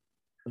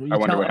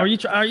 Are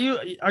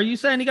you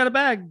saying he got a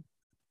bag?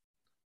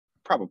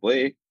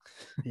 Probably.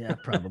 Yeah,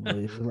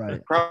 probably.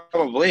 Right.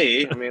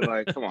 Probably. I mean,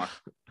 like, come on.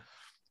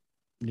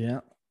 Yeah.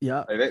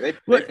 Yeah.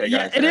 Like,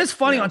 it is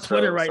funny on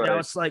Twitter now.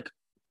 It's like,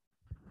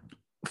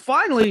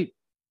 finally,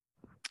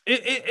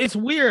 it's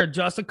weird,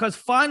 Justin, because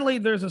finally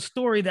there's a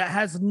story that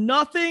has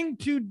nothing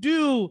to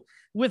do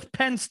with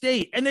Penn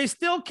State, and they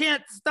still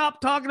can't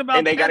stop talking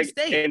about Penn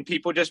State. And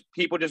people just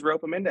rope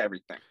them into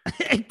everything.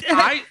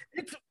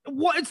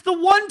 It's the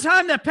one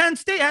time that Penn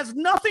State has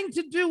nothing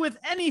to do with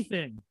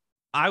anything.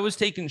 I was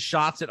taking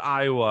shots at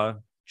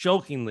Iowa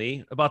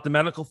jokingly about the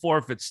medical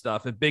forfeit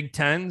stuff at Big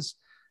Tens,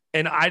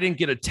 and I didn't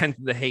get a tenth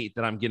of the hate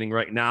that I'm getting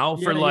right now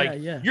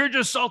you're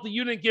just salty.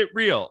 You didn't get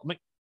real. I'm like,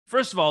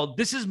 first of all,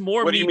 this is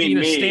more me being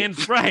a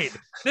Stanford. Right.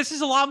 This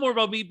is a lot more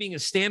about me being a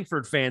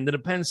Stanford fan than a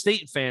Penn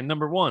State fan,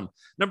 number one.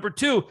 Number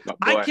two,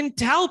 I can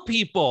tell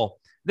people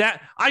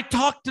that I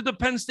talked to the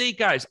Penn State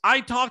guys.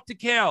 I talked to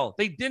Cal.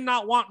 They did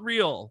not want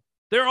real.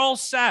 They're all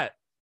set.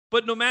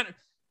 But no matter,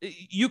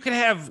 you could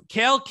have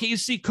Cal,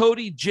 Casey,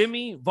 Cody,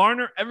 Jimmy,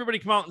 Varner, everybody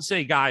come out and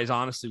say, guys,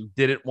 honestly, we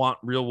didn't want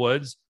Real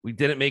Woods. We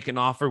didn't make an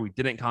offer. We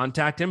didn't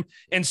contact him.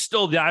 And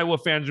still the Iowa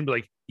fans would be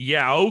like,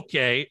 yeah,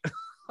 okay.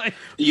 I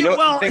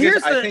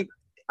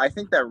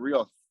think that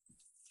Real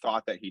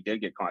thought that he did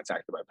get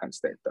contacted by Penn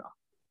State, though.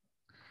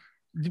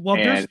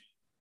 Well,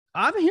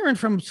 I'm hearing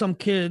from some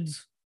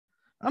kids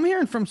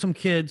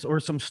or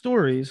some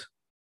stories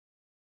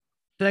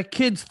that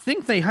kids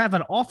think they have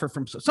an offer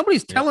from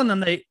somebody's telling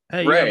them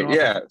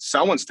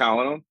someone's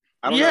telling them.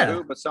 I don't know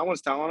who, but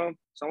someone's telling them.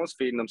 Someone's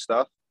feeding them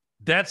stuff.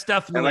 That's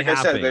definitely and like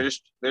happening. I said,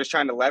 they're just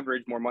trying to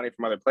leverage more money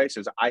from other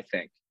places, I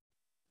think.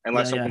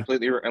 Unless I'm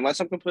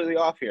completely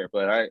off here,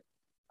 but I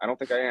don't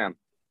think I am.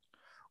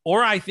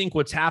 Or I think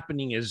what's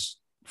happening is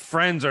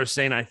friends are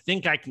saying, I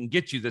think I can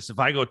get you this if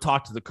I go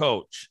talk to the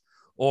coach,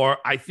 or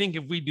I think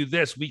if we do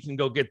this, we can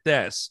go get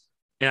this.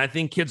 And I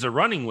think kids are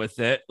running with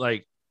it.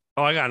 Like,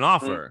 oh, I got an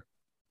offer.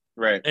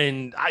 Right.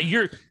 And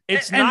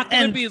it's not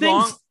going to be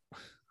long.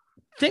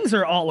 Things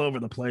are all over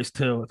the place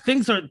too.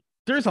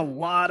 There's a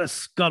lot of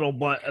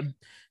scuttlebutt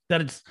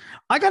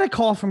I got a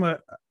call from a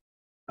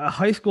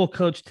high school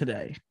coach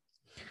today,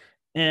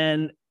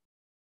 and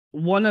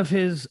one of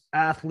his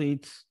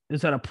athletes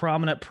is at a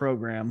prominent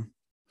program.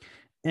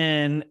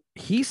 And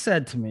he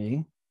said to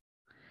me,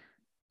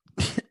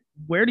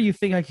 where do you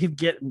think I could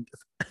get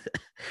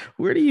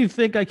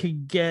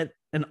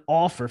an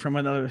offer from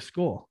another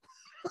school?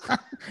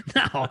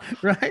 Now,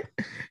 right?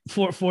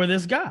 For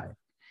this guy.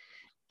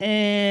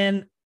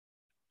 And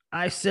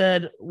I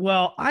said,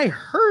 well, I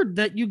heard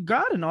that you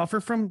got an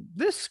offer from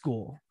this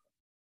school.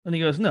 And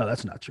he goes, no,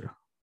 that's not true.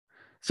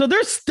 So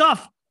there's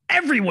stuff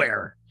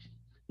everywhere.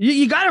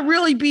 You gotta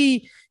really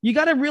be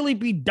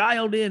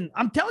dialed in.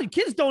 I'm telling you,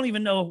 kids don't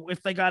even know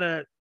if they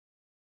gotta.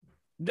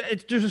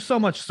 There's just so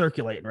much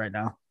circulating right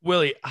now.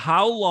 Willie,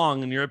 how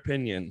long, in your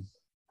opinion?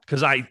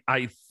 Because I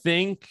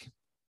think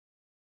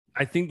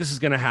this is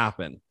going to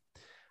happen.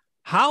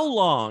 How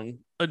long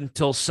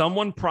until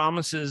someone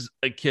promises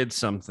a kid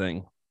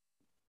something,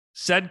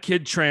 said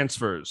kid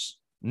transfers,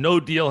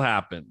 no deal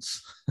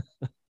happens?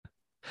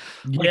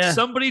 Like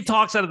somebody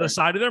talks out of the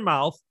side of their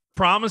mouth,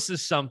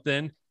 promises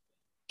something,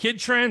 kid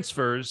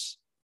transfers,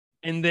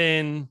 and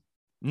then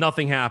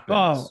nothing happens.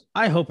 Oh,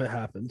 I hope it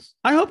happens.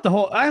 I hope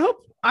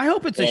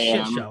it's a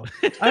shit show.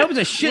 I hope it's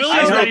a shit show.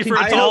 Willie's ready for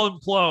it to all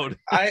implode.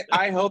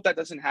 I hope that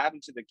doesn't happen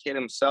to the kid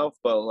himself,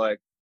 but like,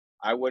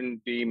 I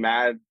wouldn't be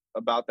mad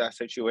about that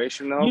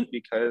situation though,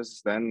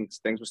 because then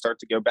things would start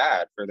to go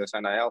bad for this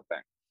NIL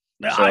thing.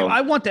 So, I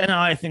want the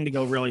NIL thing to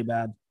go really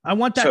bad. I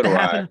want that to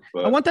happen.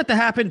 I want that to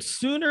happen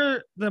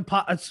sooner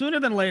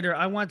than later.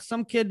 I want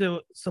some kid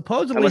to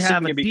supposedly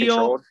have a deal,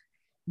 controlled.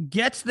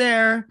 Gets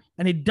there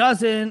and he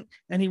doesn't,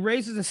 and he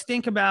raises a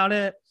stink about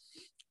it.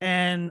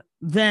 And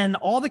then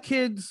all the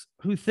kids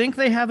who think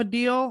they have a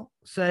deal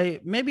say,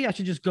 maybe I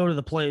should just go to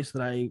the place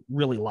that I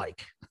really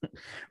like.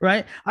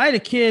 Right. I had a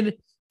kid,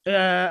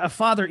 a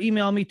father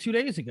emailed me 2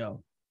 days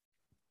ago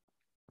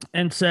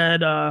and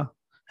said,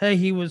 hey,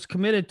 he was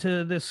committed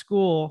to this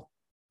school.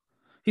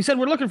 He said,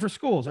 we're looking for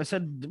schools. I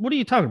said, what are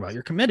you talking about?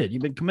 You're committed.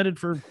 You've been committed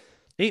for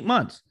 8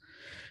 months.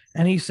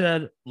 And he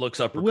said,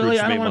 looks up Willie,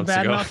 I don't want to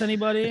badmouth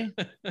anybody.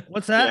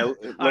 What's that?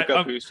 Yeah, look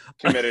up who's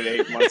committed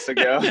 8 months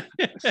ago.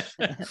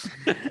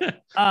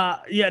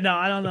 No,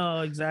 I don't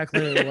know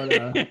exactly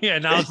what. Yeah,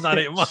 now it's not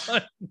 8 months.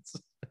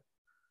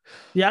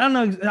 Yeah,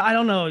 I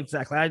don't know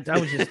exactly. I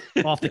was just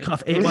off the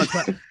cuff 8 months.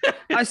 But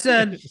I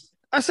said,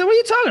 what are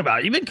you talking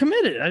about? You've been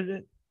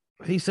committed.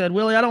 He said,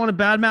 Willie, I don't want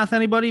to badmouth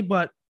anybody,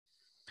 but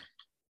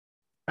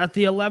at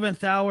the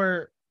 11th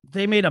hour,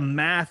 they made a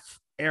math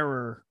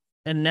error,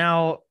 and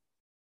now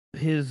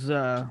his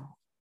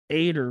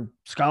aid or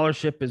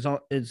scholarship is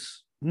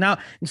now,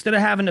 instead of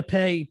having to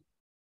pay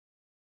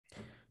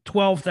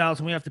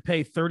 $12,000, we have to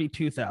pay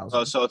 $32,000.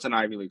 Oh, so it's an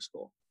Ivy League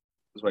school,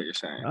 is what you're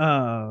saying?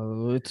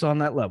 Oh, it's on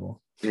that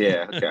level.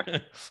 Yeah,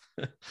 okay.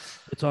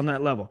 It's on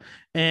that level,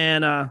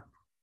 and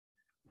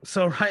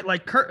so right,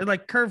 like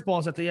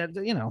curveballs at the end,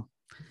 you know.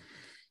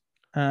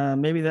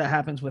 Maybe that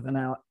happens with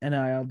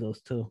NIL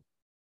deals too.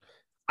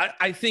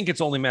 I think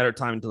it's only a matter of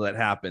time until that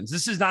happens.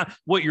 This is not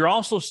what you're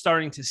also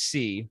starting to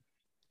see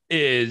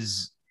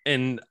is,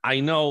 and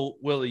I know,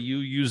 Willie, you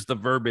use the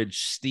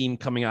verbiage steam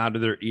coming out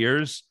of their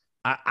ears.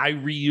 I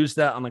reused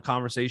that on the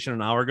conversation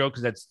an hour ago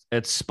because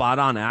it's spot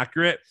on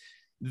accurate.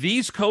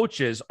 These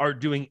coaches are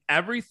doing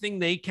everything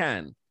they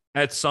can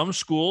at some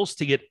schools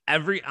to get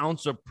every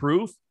ounce of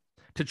proof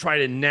to try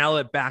to nail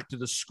it back to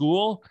the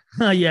school.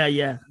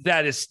 Yeah.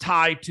 That is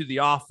tied to the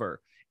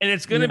offer. And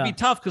it's going to be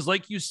tough because,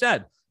 like you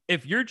said,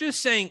 if you're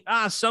just saying,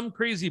 some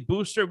crazy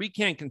booster, we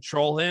can't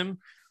control him.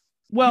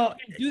 Well,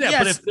 do that.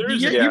 Yes, but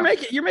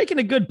if you're making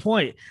a good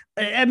point.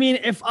 I mean,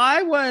 if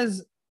I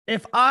was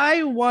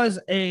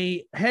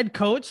a head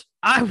coach,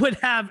 I would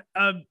have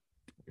a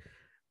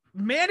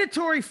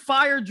mandatory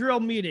fire drill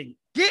meeting.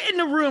 Get in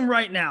the room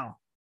right now.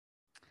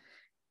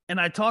 And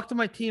I talk to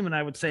my team and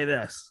I would say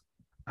this.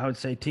 I would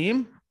say,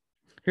 team,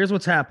 here's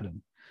what's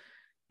happening.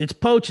 It's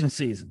poaching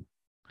season.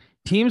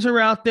 Teams are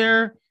out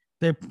there.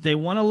 They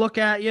want to look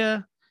at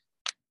you.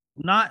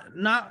 Not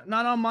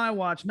on my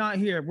watch. Not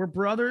here. We're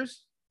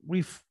brothers.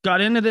 We've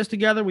got into this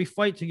together. We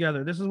fight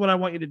together. This is what I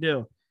want you to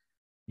do.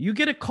 You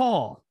get a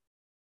call.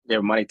 Yeah,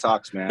 money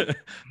talks, man.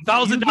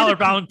 $1,000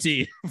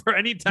 bounty for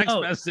any text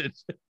message.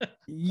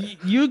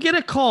 You get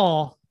a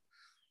call.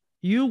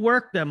 You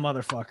work them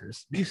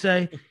motherfuckers. You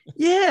say,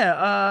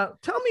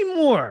 tell me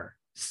more.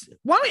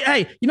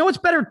 Hey, you know what's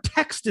better?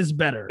 Text is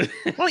better.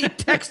 Why don't you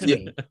text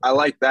me? I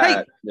like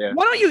that. Hey,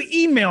 why don't you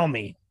email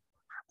me?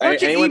 Why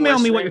don't you email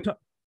me what you're talking?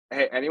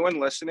 Hey, anyone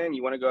listening,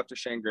 you want to go after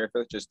Shane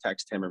Griffith, just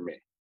text him or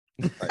me.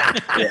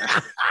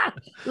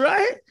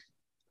 Right?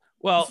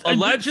 Well,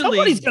 allegedly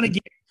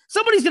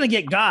somebody's gonna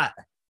get got.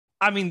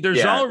 I mean,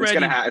 there's already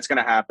it's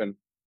gonna happen.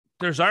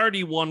 There's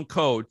already one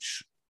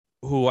coach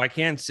who I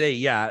can't say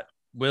yet,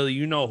 Will,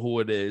 you know who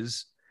it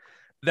is,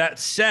 that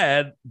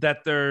said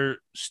that their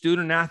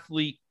student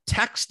athlete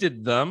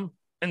texted them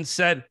and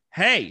said,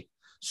 hey,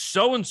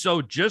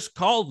 so-and-so just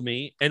called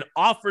me and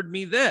offered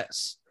me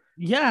this.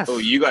 Yes. Oh,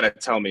 you got to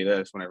tell me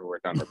this whenever we're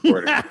done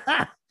recording.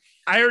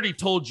 I already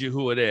told you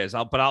who it is,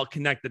 but I'll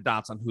connect the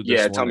dots on who this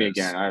Yeah, one tell me is.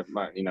 again.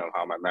 You know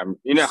how my memory,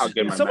 you know how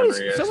good my memory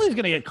is. Somebody's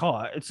gonna get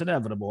caught. It's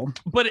inevitable.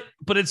 But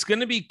it's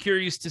going to be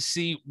curious to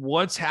see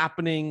what's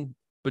happening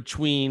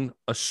between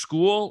a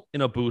school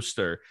and a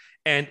booster,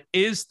 and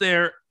is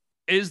there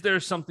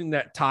something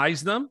that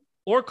ties them,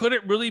 or could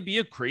it really be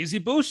a crazy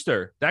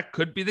booster? That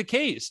could be the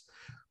case.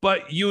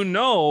 But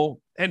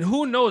and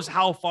who knows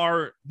how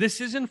far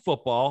this isn't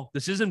football,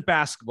 this isn't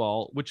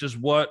basketball, which is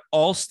what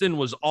Alston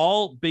was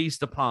all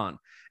based upon.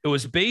 It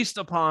was based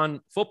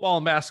upon football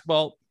and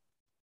basketball,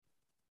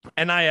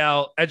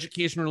 NIL,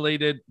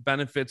 education-related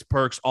benefits,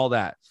 perks, all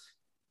that.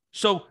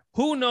 So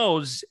who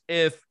knows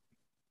if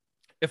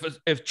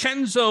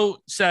Chenzo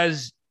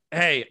says,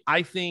 hey,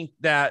 I think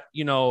that,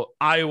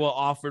 Iowa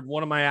offered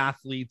one of my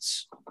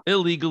athletes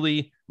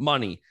illegally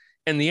money,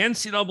 and the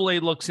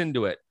NCAA looks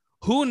into it.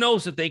 Who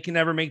knows if they can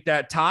ever make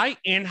that tie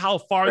and how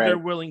far they're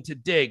willing to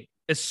dig,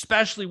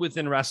 especially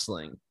within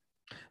wrestling.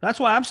 That's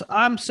why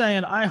I'm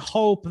saying I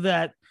hope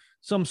that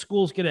some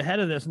schools get ahead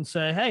of this and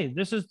say, hey,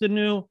 this is the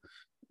new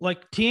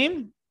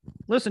team.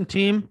 Listen,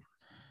 team,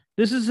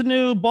 this is the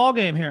new ball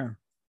game here.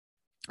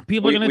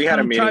 People are going to. We had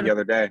a meeting the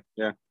other day.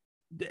 Yeah.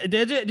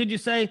 Did you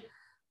say,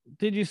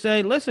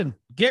 listen,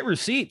 get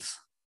receipts?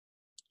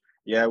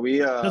 Yeah,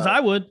 because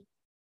I would.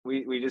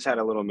 We just had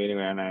a little meeting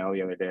with NIL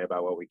the other day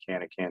about what we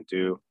can and can't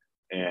do.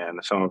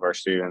 And some of our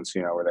students,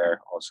 were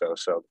there also.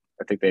 So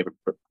I think they have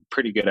a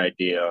pretty good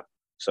idea.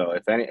 So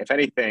if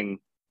anything,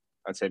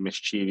 I'd say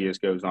mischievous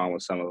goes on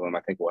with some of them, I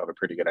think we'll have a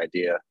pretty good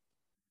idea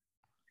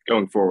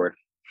going forward.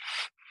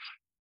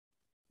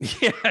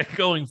 Yeah,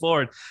 going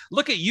forward.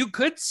 Look, you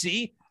could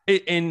see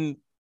in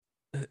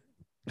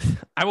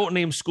I won't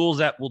name schools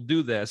that will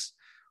do this,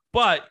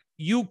 but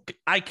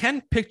I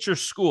can picture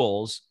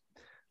schools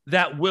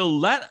that will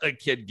let a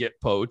kid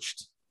get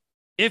poached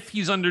if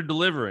he's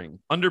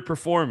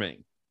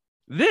underperforming.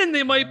 Then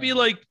they might be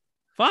like,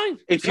 fine,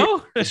 free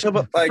up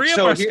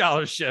our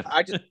scholarship.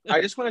 I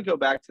just want to go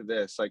back to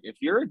this. Like, if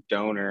you're a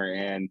donor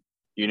and,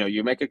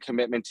 you make a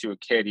commitment to a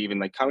kid, even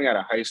like coming out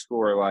of high school,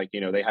 or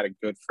they had a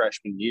good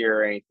freshman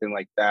year or anything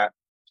like that.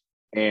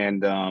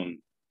 And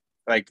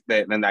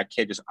then that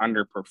kid just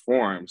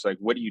underperforms. Like,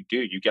 what do?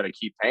 You got to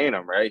keep paying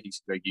him, right?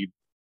 He's like, you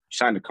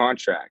signed a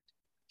contract.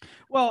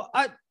 Well,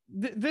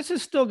 this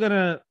is still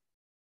gonna.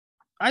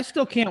 I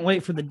still can't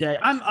wait for the day.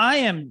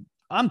 I'm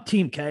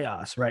Team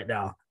Chaos right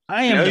now.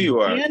 I am. No, you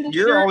are.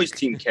 You're always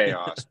Team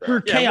Chaos, bro.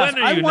 For chaos.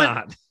 When are you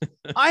not?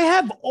 I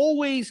have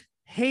always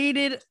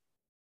hated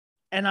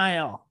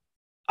NIL.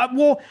 I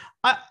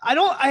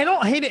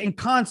don't hate it in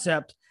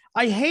concept.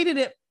 I hated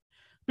it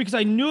because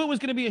I knew it was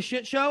going to be a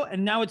shit show,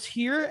 and now it's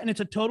here, and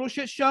it's a total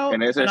shit show.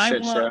 And it's a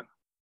shit show.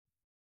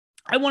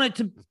 I want it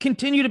to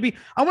continue to be.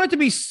 I want it to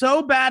be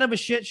so bad of a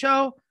shit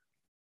show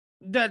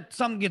that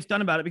something gets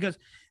done about it, because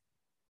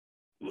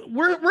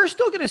we're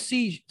still going to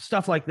see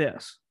stuff like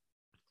this.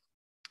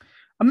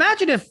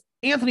 Imagine if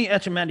Anthony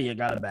Etchemendia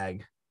got a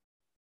bag,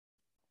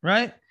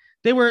 right?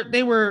 There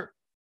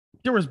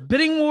was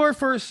bidding war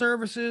for his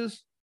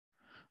services.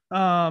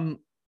 You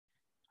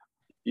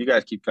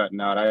guys keep cutting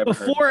out.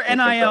 Before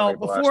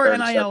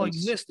NIL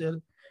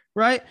existed,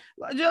 right?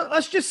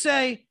 Let's just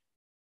say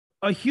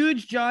a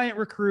huge giant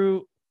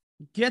recruit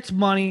gets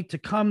money to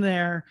come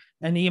there,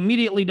 and he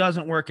immediately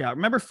doesn't work out.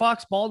 Remember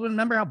Fox Baldwin?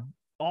 Remember how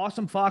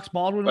awesome Fox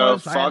Baldwin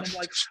was?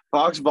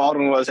 Fox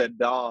Baldwin was a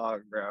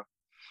dog, bro.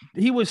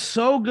 He was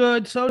so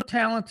good, so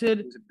talented.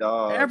 He was a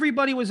dog.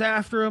 Everybody was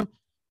after him.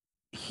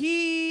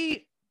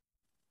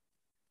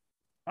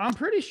 I'm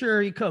pretty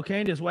sure he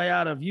cocained his way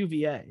out of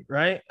UVA,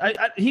 right?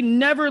 He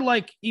never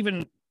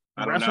even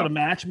wrestled a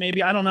match,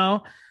 maybe. I don't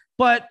know.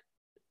 But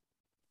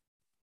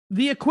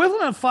the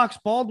equivalent of Fox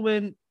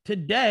Baldwin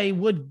today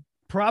would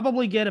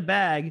probably get a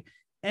bag.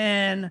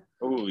 And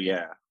oh,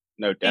 yeah,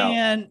 no doubt.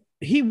 And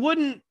he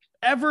wouldn't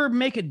ever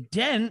make a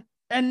dent.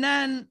 And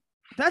then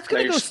that's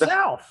going to go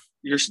south.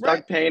 You're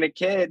stuck paying a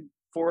kid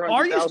 $400,000.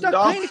 Are you stuck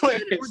paying a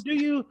kid,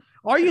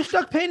 or are you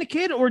stuck paying a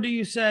kid, or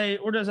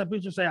does that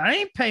booster say, I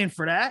ain't paying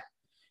for that?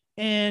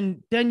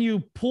 And then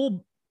you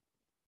pull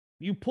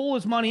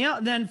his money out,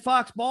 and then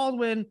Fox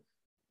Baldwin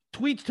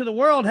tweets to the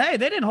world, hey,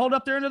 they didn't hold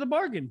up their end of the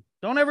bargain.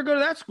 Don't ever go to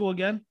that school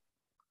again.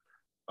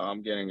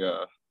 I'm getting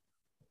a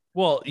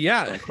well,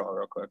 yeah. Call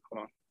real quick.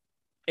 Hold on.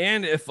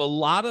 And if a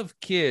lot of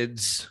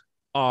kids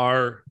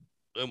are,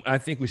 I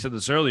think we said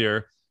this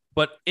earlier,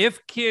 but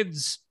if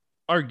kids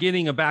are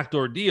getting a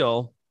backdoor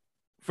deal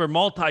for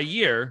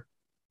multi-year,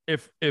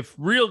 if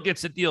Real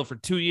gets a deal for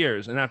 2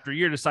 years and after a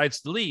year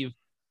decides to leave,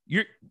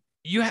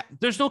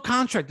 there's no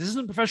contract. This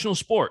isn't professional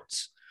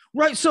sports.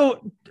 Right.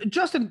 So,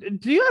 Justin,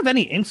 do you have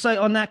any insight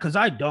on that? Because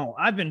I don't.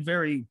 I've been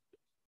very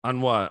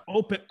on what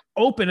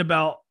open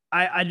about.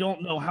 I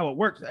don't know how it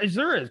works. Is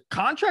there a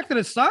contract that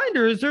is signed,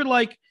 or is there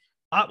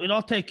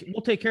We'll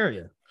take care of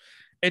you.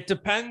 It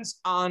depends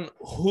on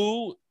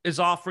who is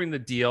offering the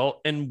deal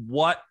and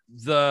what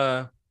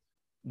the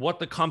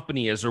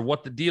company is or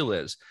what the deal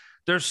is.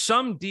 There's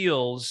some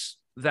deals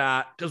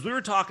that, because we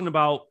were talking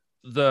about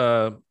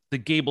the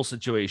Gable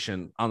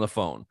situation on the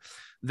phone,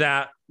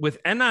 that with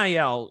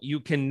NIL, you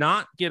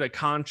cannot get a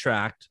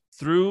contract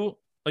through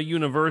a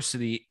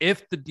university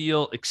if the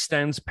deal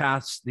extends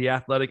past the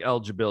athletic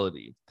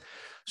eligibility.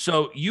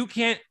 So you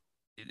can't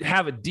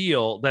have a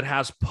deal that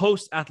has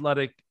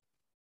post-athletic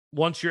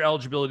once your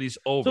eligibility is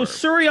over.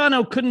 So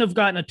Suriano couldn't have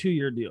gotten a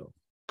 2-year deal.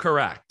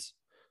 Correct.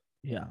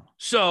 Yeah.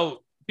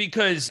 So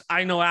because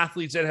I know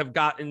athletes that have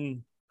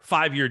gotten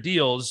 5-year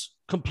deals,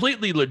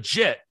 completely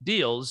legit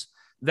deals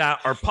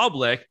that are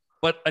public,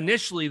 but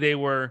initially they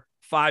were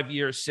 5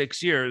 years,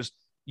 6 years.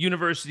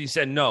 University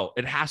said, no,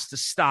 it has to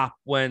stop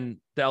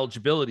when the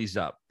eligibility's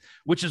up,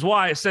 which is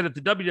why I said if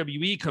the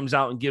WWE comes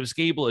out and gives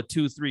Gable a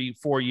 2, 3,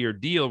 4-year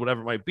deal,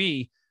 whatever it might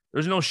be,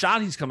 there's no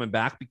shot he's coming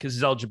back because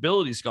his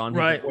eligibility's gone.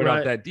 Right.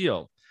 Without that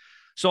deal.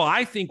 So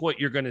I think what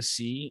you're going to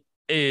see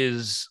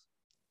is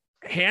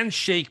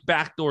handshake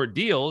backdoor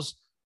deals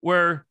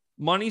where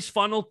money's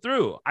funneled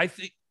through. I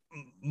think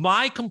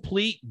my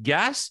complete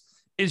guess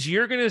is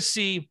you're going to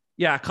see,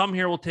 yeah, come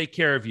here, we'll take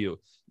care of you.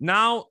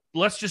 Now,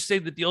 let's just say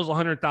the deal's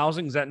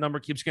 100,000 because that number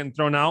keeps getting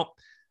thrown out.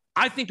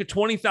 I think a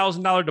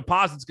 $20,000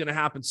 deposit is going to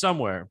happen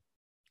somewhere.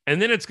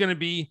 And then it's going to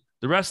be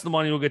the rest of the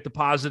money will get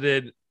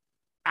deposited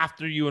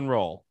after you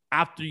enroll,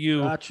 after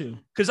you. Got you.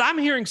 Because I'm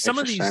hearing some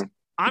of these.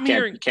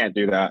 You can't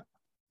do that.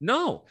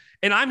 No.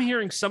 And I'm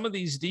hearing some of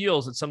these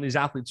deals that some of these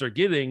athletes are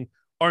getting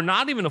are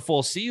not even a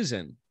full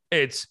season.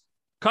 It's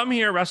come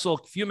here, wrestle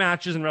a few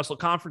matches and wrestle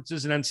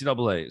conferences and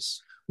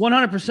NCAAs.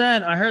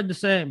 100%. I heard the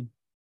same.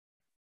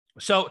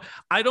 So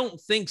I don't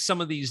think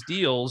some of these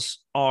deals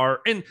are,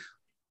 and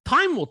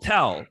time will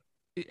tell.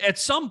 At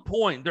some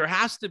point, there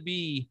has to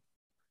be,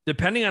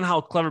 depending on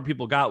how clever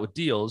people got with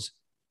deals,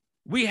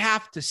 we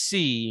have to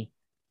see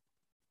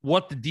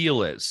what the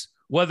deal is,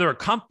 whether a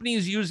company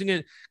is using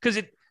it.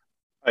 Because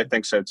I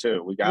think so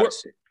too. We got to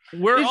see.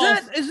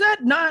 Is that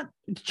not,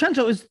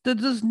 Chenzo,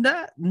 does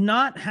that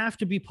not have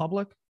to be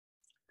public?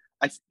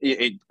 I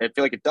feel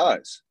like it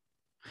does.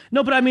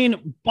 No, but I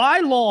mean, by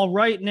law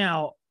right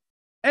now,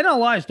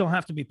 NLIs don't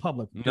have to be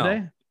public, do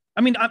they?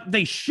 I mean,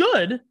 they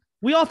should.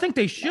 We all think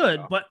they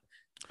should, but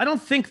I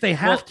don't think they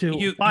have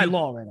to by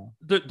law right now.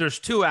 There's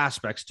two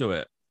aspects to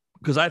it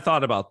because I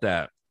thought about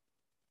that.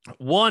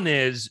 One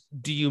is,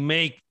 do you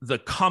make the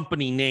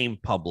company name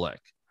public?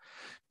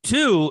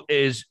 Two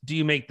is, do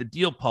you make the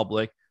deal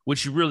public,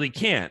 which you really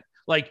can't.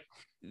 Like,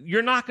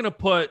 you're not going to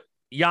put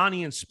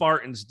Yanni and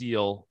Spartan's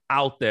deal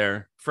out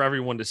there for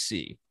everyone to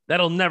see.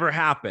 That'll never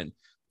happen.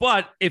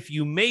 But if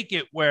you make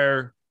it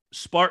where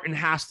Spartan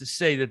has to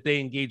say that they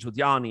engage with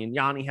Yanni and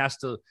Yanni has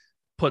to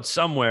put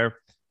somewhere,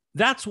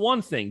 that's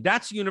one thing.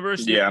 That's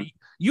university. Yeah.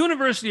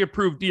 University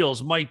approved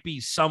deals might be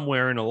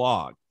somewhere in a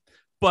log,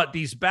 but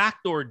these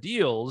backdoor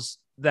deals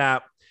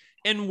that,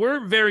 and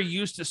we're very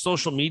used to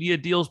social media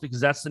deals because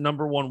that's the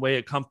number one way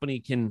a company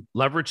can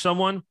leverage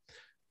someone.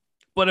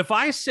 But if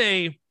I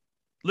say,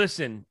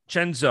 listen,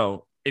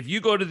 Chenzo, if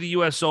you go to the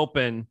US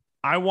Open,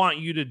 I want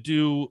you to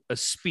do a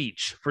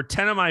speech for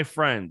 10 of my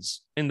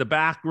friends in the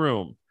back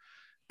room,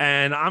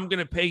 and I'm going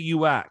to pay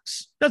you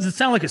X. Doesn't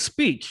sound like a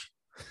speech.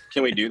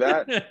 Can we do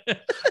that?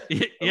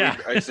 Yeah.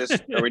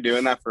 Are we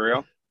doing that for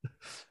real?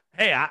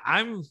 Hey,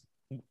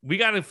 we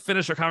got to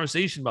finish our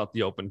conversation about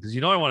the Open because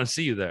I want to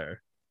see you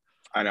there.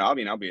 I know. I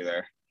mean, I'll be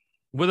there.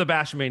 With a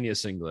Bashmania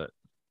singlet.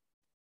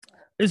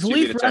 Is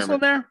Leaf wrestling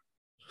there?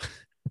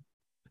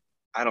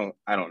 I don't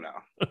know.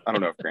 I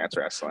don't know if Grant's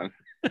wrestling.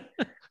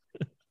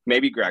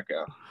 Maybe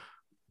Greco.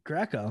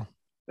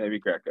 Maybe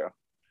Greco.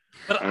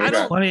 But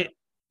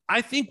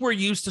I think we're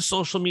used to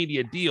social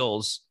media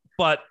deals,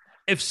 but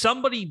if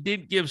somebody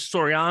did give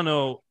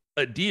Soriano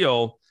a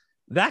deal,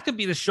 that could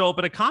be to show up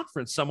at a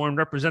conference somewhere and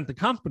represent the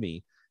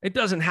company. It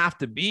doesn't have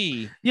to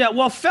be. Yeah,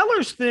 well,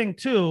 Feller's thing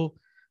too.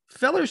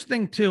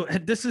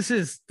 This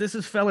is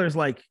Feller's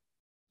like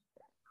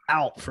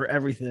out for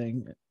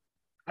everything.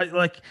 I'm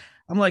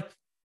like,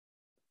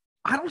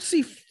 I don't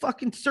see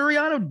fucking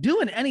Soriano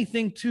doing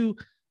anything to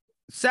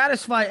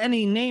satisfy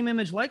any name,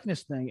 image,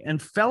 likeness thing.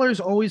 And Feller's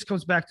always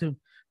comes back to,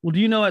 well, do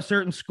you know at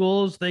certain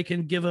schools they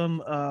can give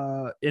them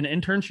an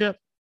internship?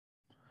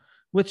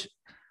 Which,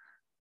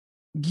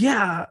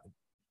 yeah,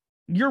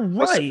 you're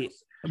right.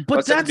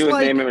 What's that to do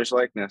with name, image,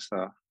 likeness,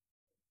 though?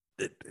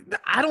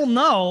 I don't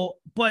know,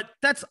 but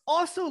that's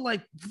also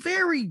like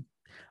very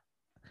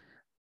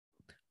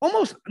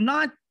almost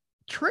not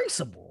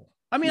traceable.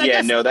 I mean,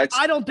 I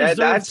don't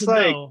deserve to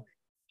know.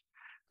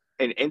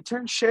 An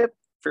internship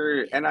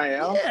for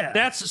NIL? Yeah.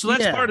 That's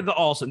part of the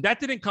Olsen. That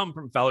didn't come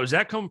from Fellers.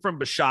 That come from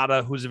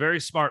Bashada, who's a very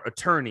smart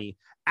attorney,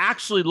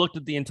 actually looked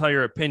at the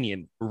entire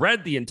opinion,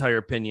 read the entire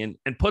opinion,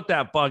 and put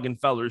that bug in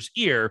Fellers'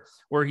 ear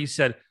where he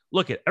said,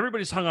 look,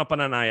 everybody's hung up on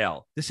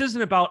NIL. This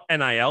isn't about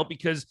NIL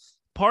because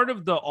part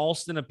of the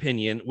Alston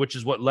opinion, which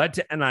is what led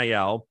to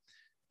NIL,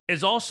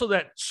 is also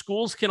that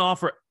schools can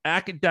offer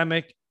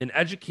academic and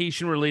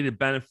education related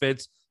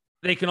benefits.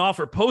 They can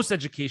offer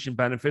post-education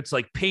benefits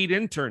like paid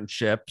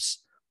internships,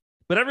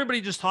 but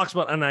everybody just talks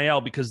about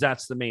NIL because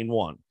that's the main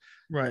one.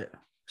 Right.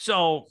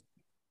 So,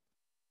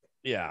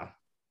 yeah.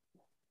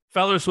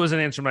 Fellers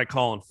wasn't answering my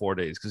call in 4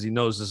 days because he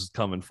knows this is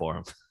coming for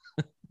him.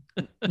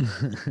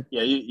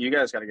 Yeah, you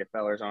guys got to get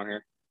Fellers on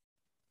here.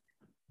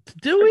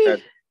 Do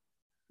we?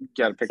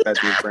 Got to pick that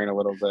dude's brain a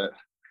little bit.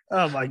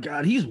 Oh my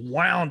God, he's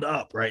wound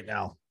up right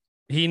now.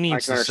 He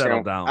needs to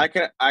settle down. I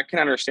can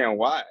understand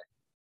why.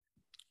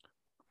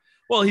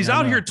 Well, he's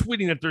out here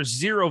tweeting that there's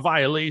 0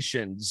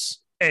 violations.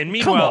 And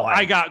meanwhile,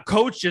 I got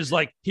coaches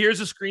like,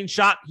 here's a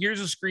screenshot. Here's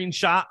a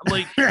screenshot. I'm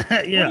like,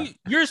 yeah,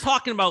 you're just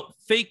talking about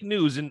fake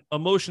news and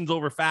emotions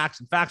over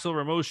facts and facts over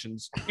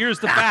emotions. Here's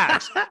the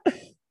facts.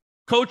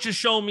 Coaches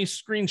showing me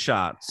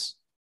screenshots.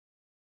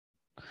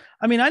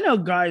 I mean, I know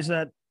guys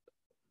that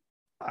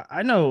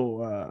I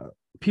know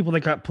people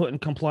that got put in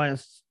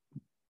compliance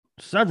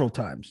several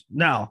times.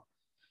 Now,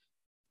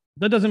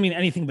 that doesn't mean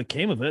anything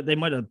became of it. They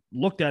might have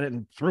looked at it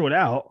and threw it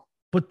out.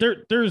 But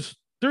there's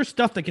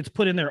stuff that gets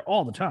put in there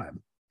all the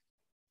time.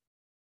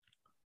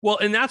 Well,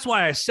 and that's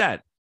why I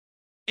said,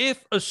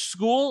 if a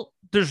school,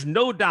 there's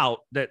no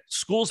doubt that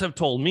schools have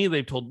told me,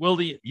 they've told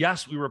Willie,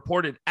 yes, we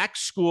reported X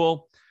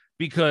school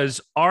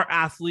because our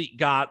athlete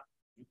got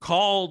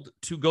called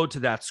to go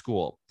to that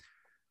school.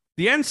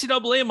 The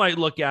NCAA might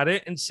look at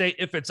it and say,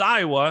 if it's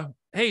Iowa,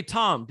 hey,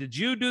 Tom, did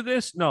you do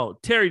this? No.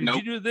 Terry, did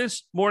you do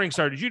this?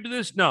 Morningstar, did you do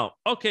this? No.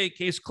 Okay,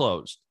 case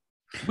closed.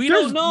 We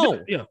don't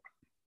know. Yeah.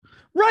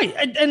 Right.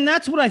 And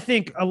that's what I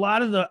think a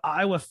lot of the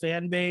Iowa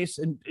fan base,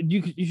 and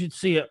you should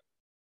see it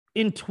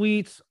in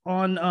tweets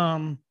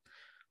on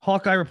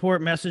Hawkeye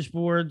Report message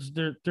boards.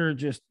 They're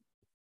just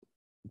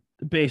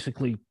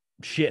basically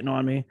shitting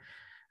on me.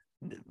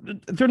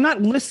 They're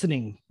not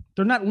listening.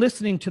 They're not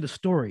listening to the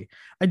story.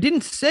 I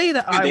didn't say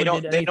that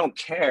Iowa they don't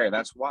care.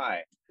 That's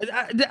why.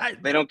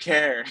 They don't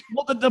care.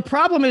 Well, the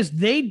problem is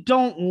they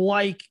don't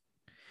like,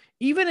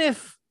 even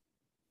if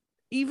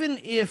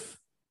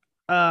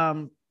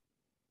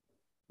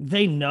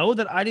they know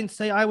that I didn't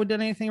say Iowa did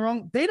anything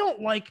wrong, they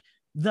don't like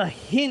the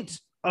hint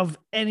of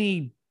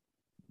any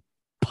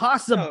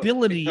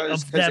possibility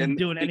of them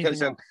doing anything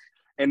wrong.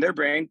 In their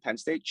brain, Penn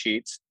State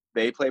cheats.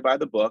 They play by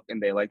the book and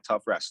they like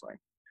tough wrestling.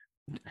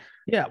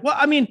 Yeah. Well,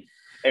 I mean,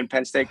 and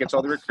Penn State gets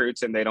all the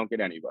recruits and they don't get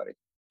anybody.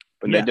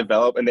 But they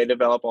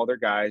develop all their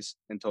guys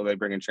until they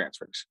bring in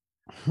transfers.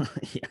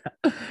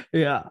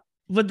 Yeah.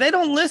 But they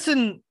don't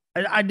listen.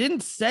 I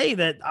didn't say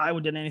that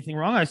Iowa did anything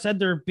wrong. I said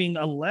they're being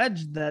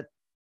alleged that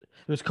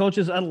there's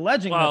coaches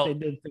alleging that they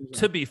did things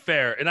wrong. To be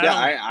fair, and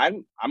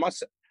I'm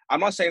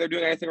not saying they're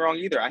doing anything wrong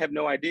either. I have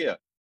no idea.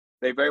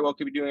 They very well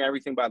could be doing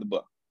everything by the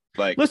book.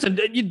 Like, listen,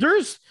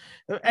 there's,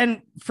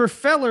 and for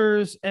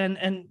Fellers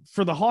and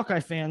for the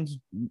Hawkeye fans,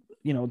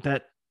 you know,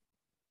 that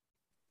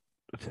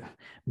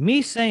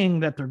me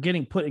saying that they're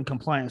getting put in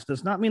compliance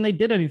does not mean they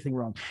did anything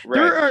wrong.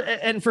 Right.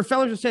 And for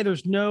Fellers to say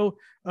there's no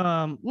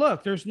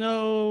there's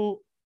no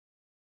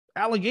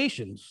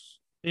allegations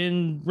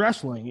in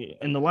wrestling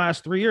in the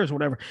last 3 years or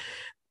whatever.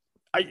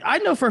 I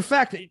know for a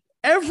fact that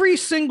every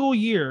single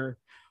year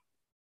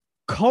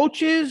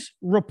coaches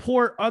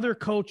report other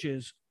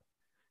coaches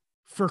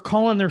for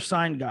calling their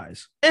signed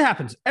guys. It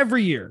happens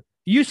every year.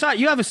 You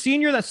have a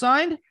senior that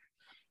signed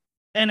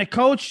and a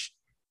coach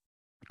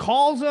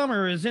calls them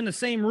or is in the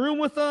same room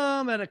with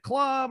them at a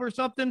club or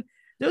something.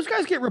 Those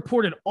guys get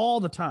reported all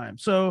the time.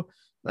 So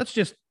that's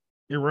just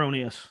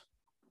erroneous.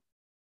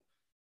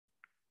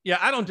 Yeah,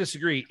 I don't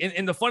disagree.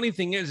 And the funny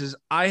thing is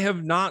I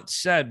have not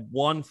said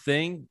one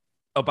thing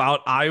about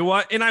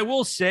Iowa. And I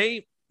will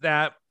say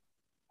that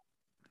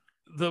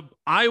the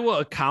Iowa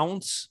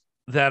accounts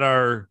that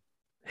are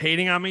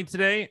hating on me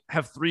today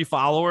have 3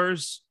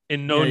 followers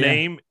and no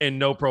name and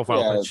no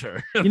profile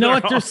picture. You know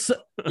what?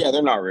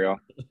 They're not real.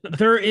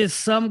 There is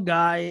some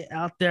guy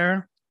out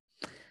there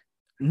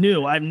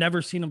new. I've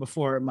never seen him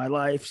before in my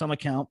life, some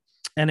account.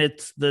 And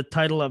it's the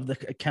title of the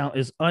account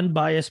is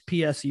Unbiased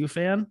PSU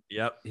Fan.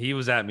 Yep. He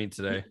was at me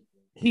today.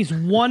 He's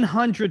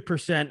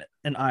 100%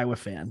 an Iowa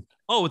fan.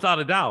 Oh, without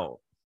a doubt.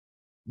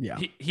 Yeah.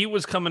 He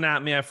was coming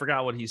at me. I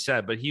forgot what he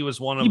said, but he was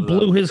one of them. He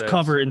blew his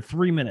cover in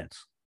 3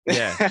 minutes.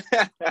 Yeah.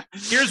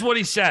 Here's what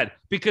he said,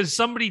 because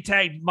somebody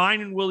tagged mine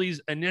and Willie's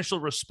initial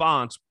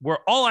response where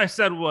all I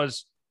said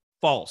was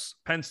false.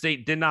 Penn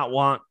State did not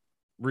want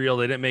real.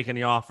 They didn't make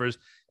any offers.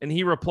 And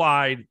he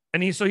replied,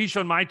 and he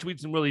showed my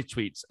tweets and Willie's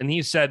tweets. And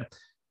he said,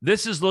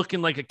 "This is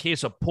looking like a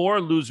case of poor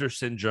loser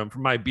syndrome for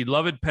my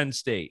beloved Penn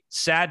State.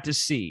 Sad to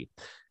see."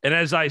 And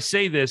as I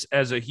say this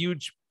as a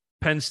huge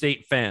Penn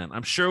State fan,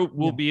 I'm sure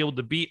we'll be able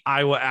to beat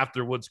Iowa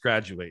after Woods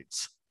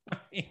graduates.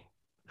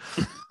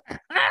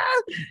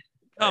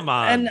 Come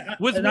on.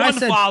 With one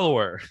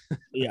follower.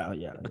 Yeah.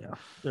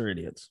 They're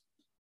idiots.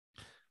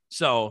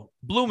 So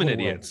blooming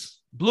idiots,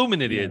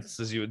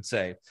 as you would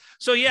say.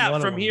 So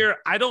from here,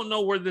 I don't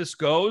know where this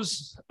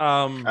goes.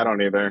 I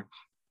don't either.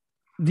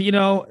 You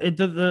know,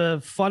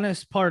 the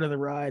funnest part of the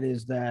ride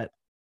is that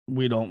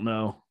we don't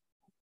know.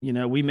 You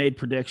know, we made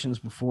predictions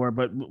before,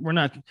 but we're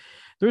not.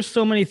 There's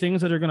so many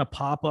things that are going to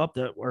pop up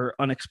that were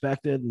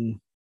unexpected, and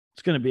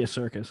it's going to be a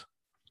circus.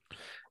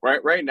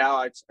 Right now,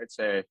 I'd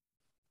say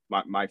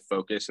my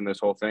focus in this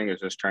whole thing is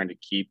just trying to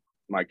keep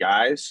my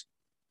guys,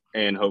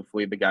 and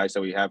hopefully the guys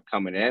that we have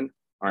coming in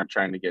aren't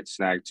trying to get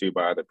snagged too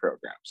by other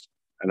programs.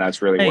 And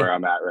that's really where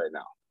I'm at right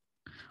now.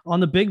 On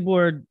the big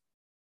board,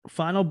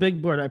 final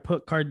big board, I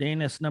put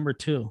Cardenas number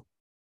 2.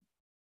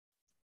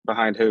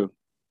 Behind who?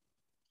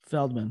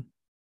 Feldman.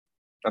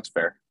 That's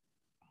fair.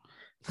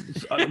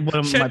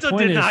 Chenzo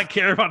did not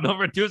care about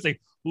number 2. It's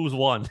like, who's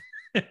one?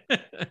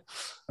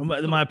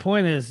 My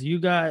point is, you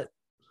got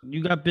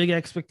big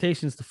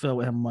expectations to fill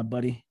with him, my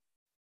buddy.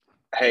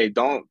 Hey,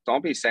 don't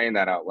be saying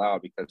that out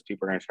loud, because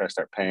people are going to try to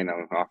start paying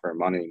them and offering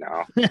money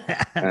now.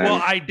 Well,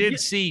 I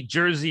did see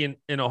Jersey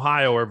and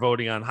Ohio are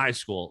voting on high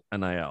school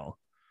NIL.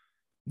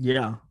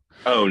 Yeah.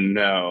 Oh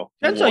no.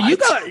 And so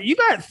you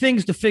got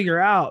things to figure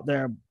out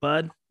there,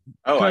 bud.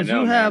 Oh, I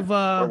know. You have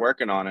we're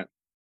working on it.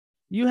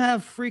 You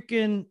have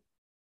freaking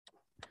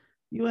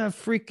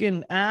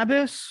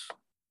Abbas,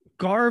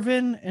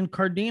 Garvin, and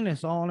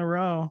Cardenas all in a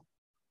row.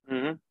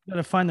 Mm-hmm. You got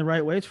to find the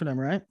right weights for them,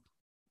 right?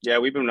 Yeah,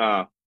 we've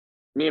been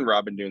me and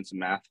Rob been doing some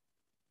math.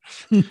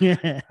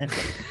 Yeah.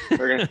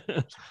 We're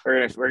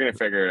gonna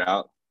figure it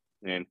out.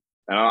 And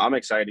I'm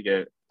excited to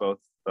get both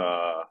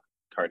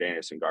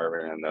Cardenas and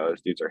Garvin, and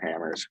those dudes are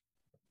hammers.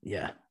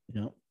 Yeah.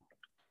 Yeah.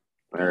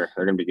 They're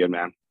gonna be good,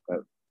 man. But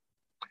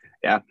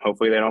yeah,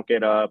 hopefully they don't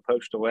get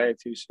poached away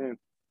too soon.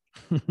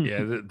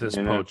 Yeah, this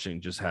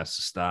poaching just has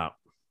to stop.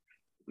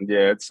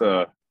 Yeah, it's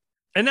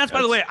and that's,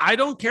 by the way, I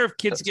don't care if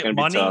kids get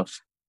money.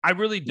 Tough. I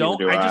really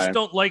don't. I just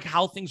don't like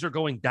how things are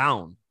going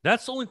down.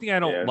 That's the only thing I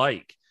don't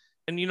like.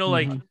 And, you know,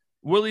 like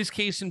Willie's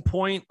case in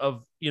point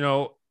of, you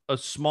know, a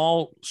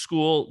small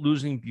school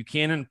losing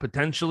Buchanan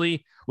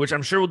potentially, which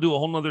I'm sure we'll do a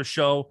whole nother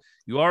show.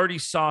 You already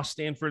saw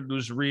Stanford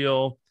lose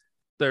Real.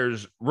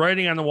 There's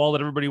writing on the wall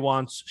that everybody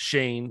wants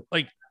Shane.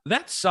 Like,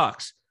 that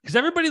sucks, because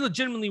everybody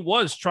legitimately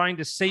was trying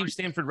to save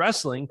Stanford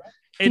wrestling.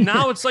 And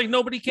now it's like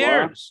nobody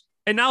cares.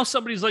 And now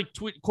somebody's like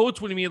quote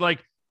tweeting me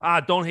like,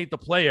 don't hate the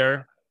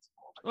player.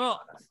 Well,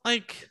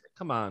 like,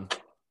 come on.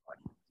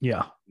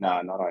 Yeah.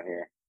 No, not on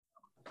here.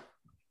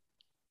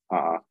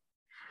 All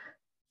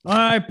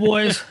right,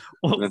 boys.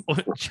 Rob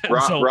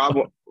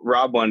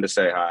wanted to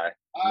say hi.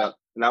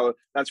 No,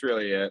 that's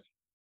really it.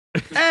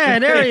 Hey,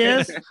 there he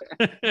is.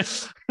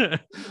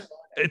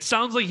 It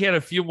sounds like he had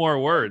a few more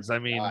words. I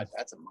mean,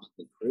 that's a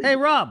motley crew. Hey,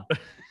 Rob.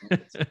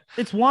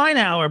 It's wine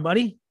hour,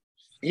 buddy.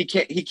 He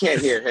can't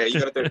hear. Hey,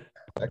 you gotta.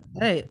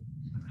 Hey,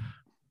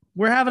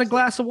 we're having a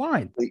glass of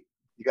wine. You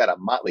got a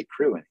motley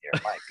crew in here.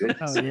 My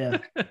goodness. Oh yeah.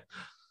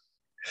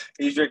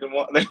 He's drinking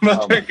wine. They're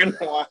not drinking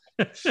wine.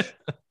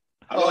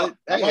 I'm allowed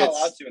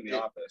to in the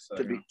office. So,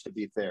 to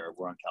be fair,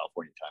 we're on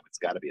California time. It's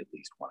got to be at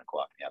least 1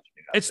 o'clock in the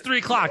afternoon. It's 3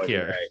 o'clock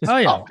here. Oh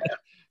yeah.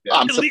 Yeah.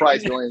 I'm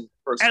surprised you only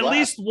first. At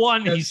least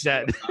one, he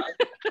said.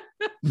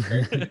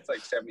 It's like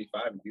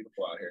 75 and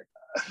beautiful out here.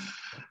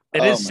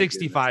 It is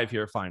 65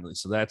 here finally,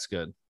 so that's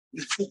good.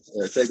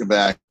 Take it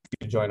back. You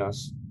can join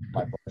us.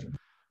 My pleasure.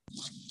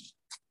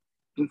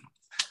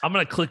 I'm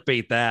gonna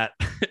clickbait that.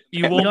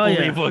 You won't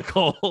believe what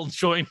Cole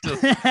joined us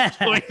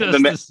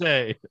to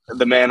say.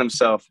 The man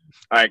himself.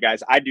 All right,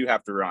 guys, I do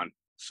have to run.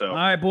 So all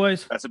right,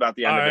 boys. That's about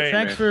the end of it.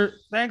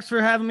 Thanks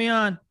for having me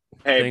on.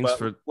 Hey,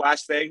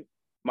 last thing,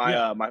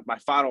 my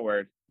final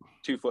word: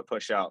 2 foot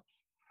push out.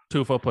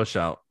 2 foot push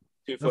out.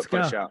 2 foot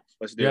push out.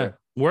 Let's do it.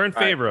 We're in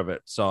favor of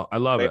it, so I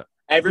love it.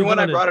 Everyone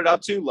I brought it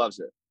up to loves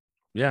it.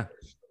 Yeah,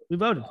 we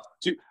voted.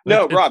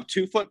 Rob,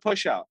 2 foot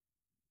push out.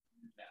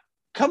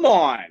 Come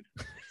on.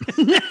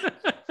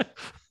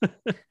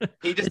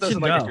 He just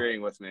doesn't like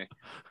agreeing with me.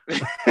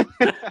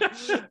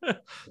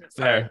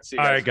 Fair.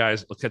 All right,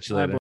 guys. We'll catch you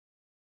later.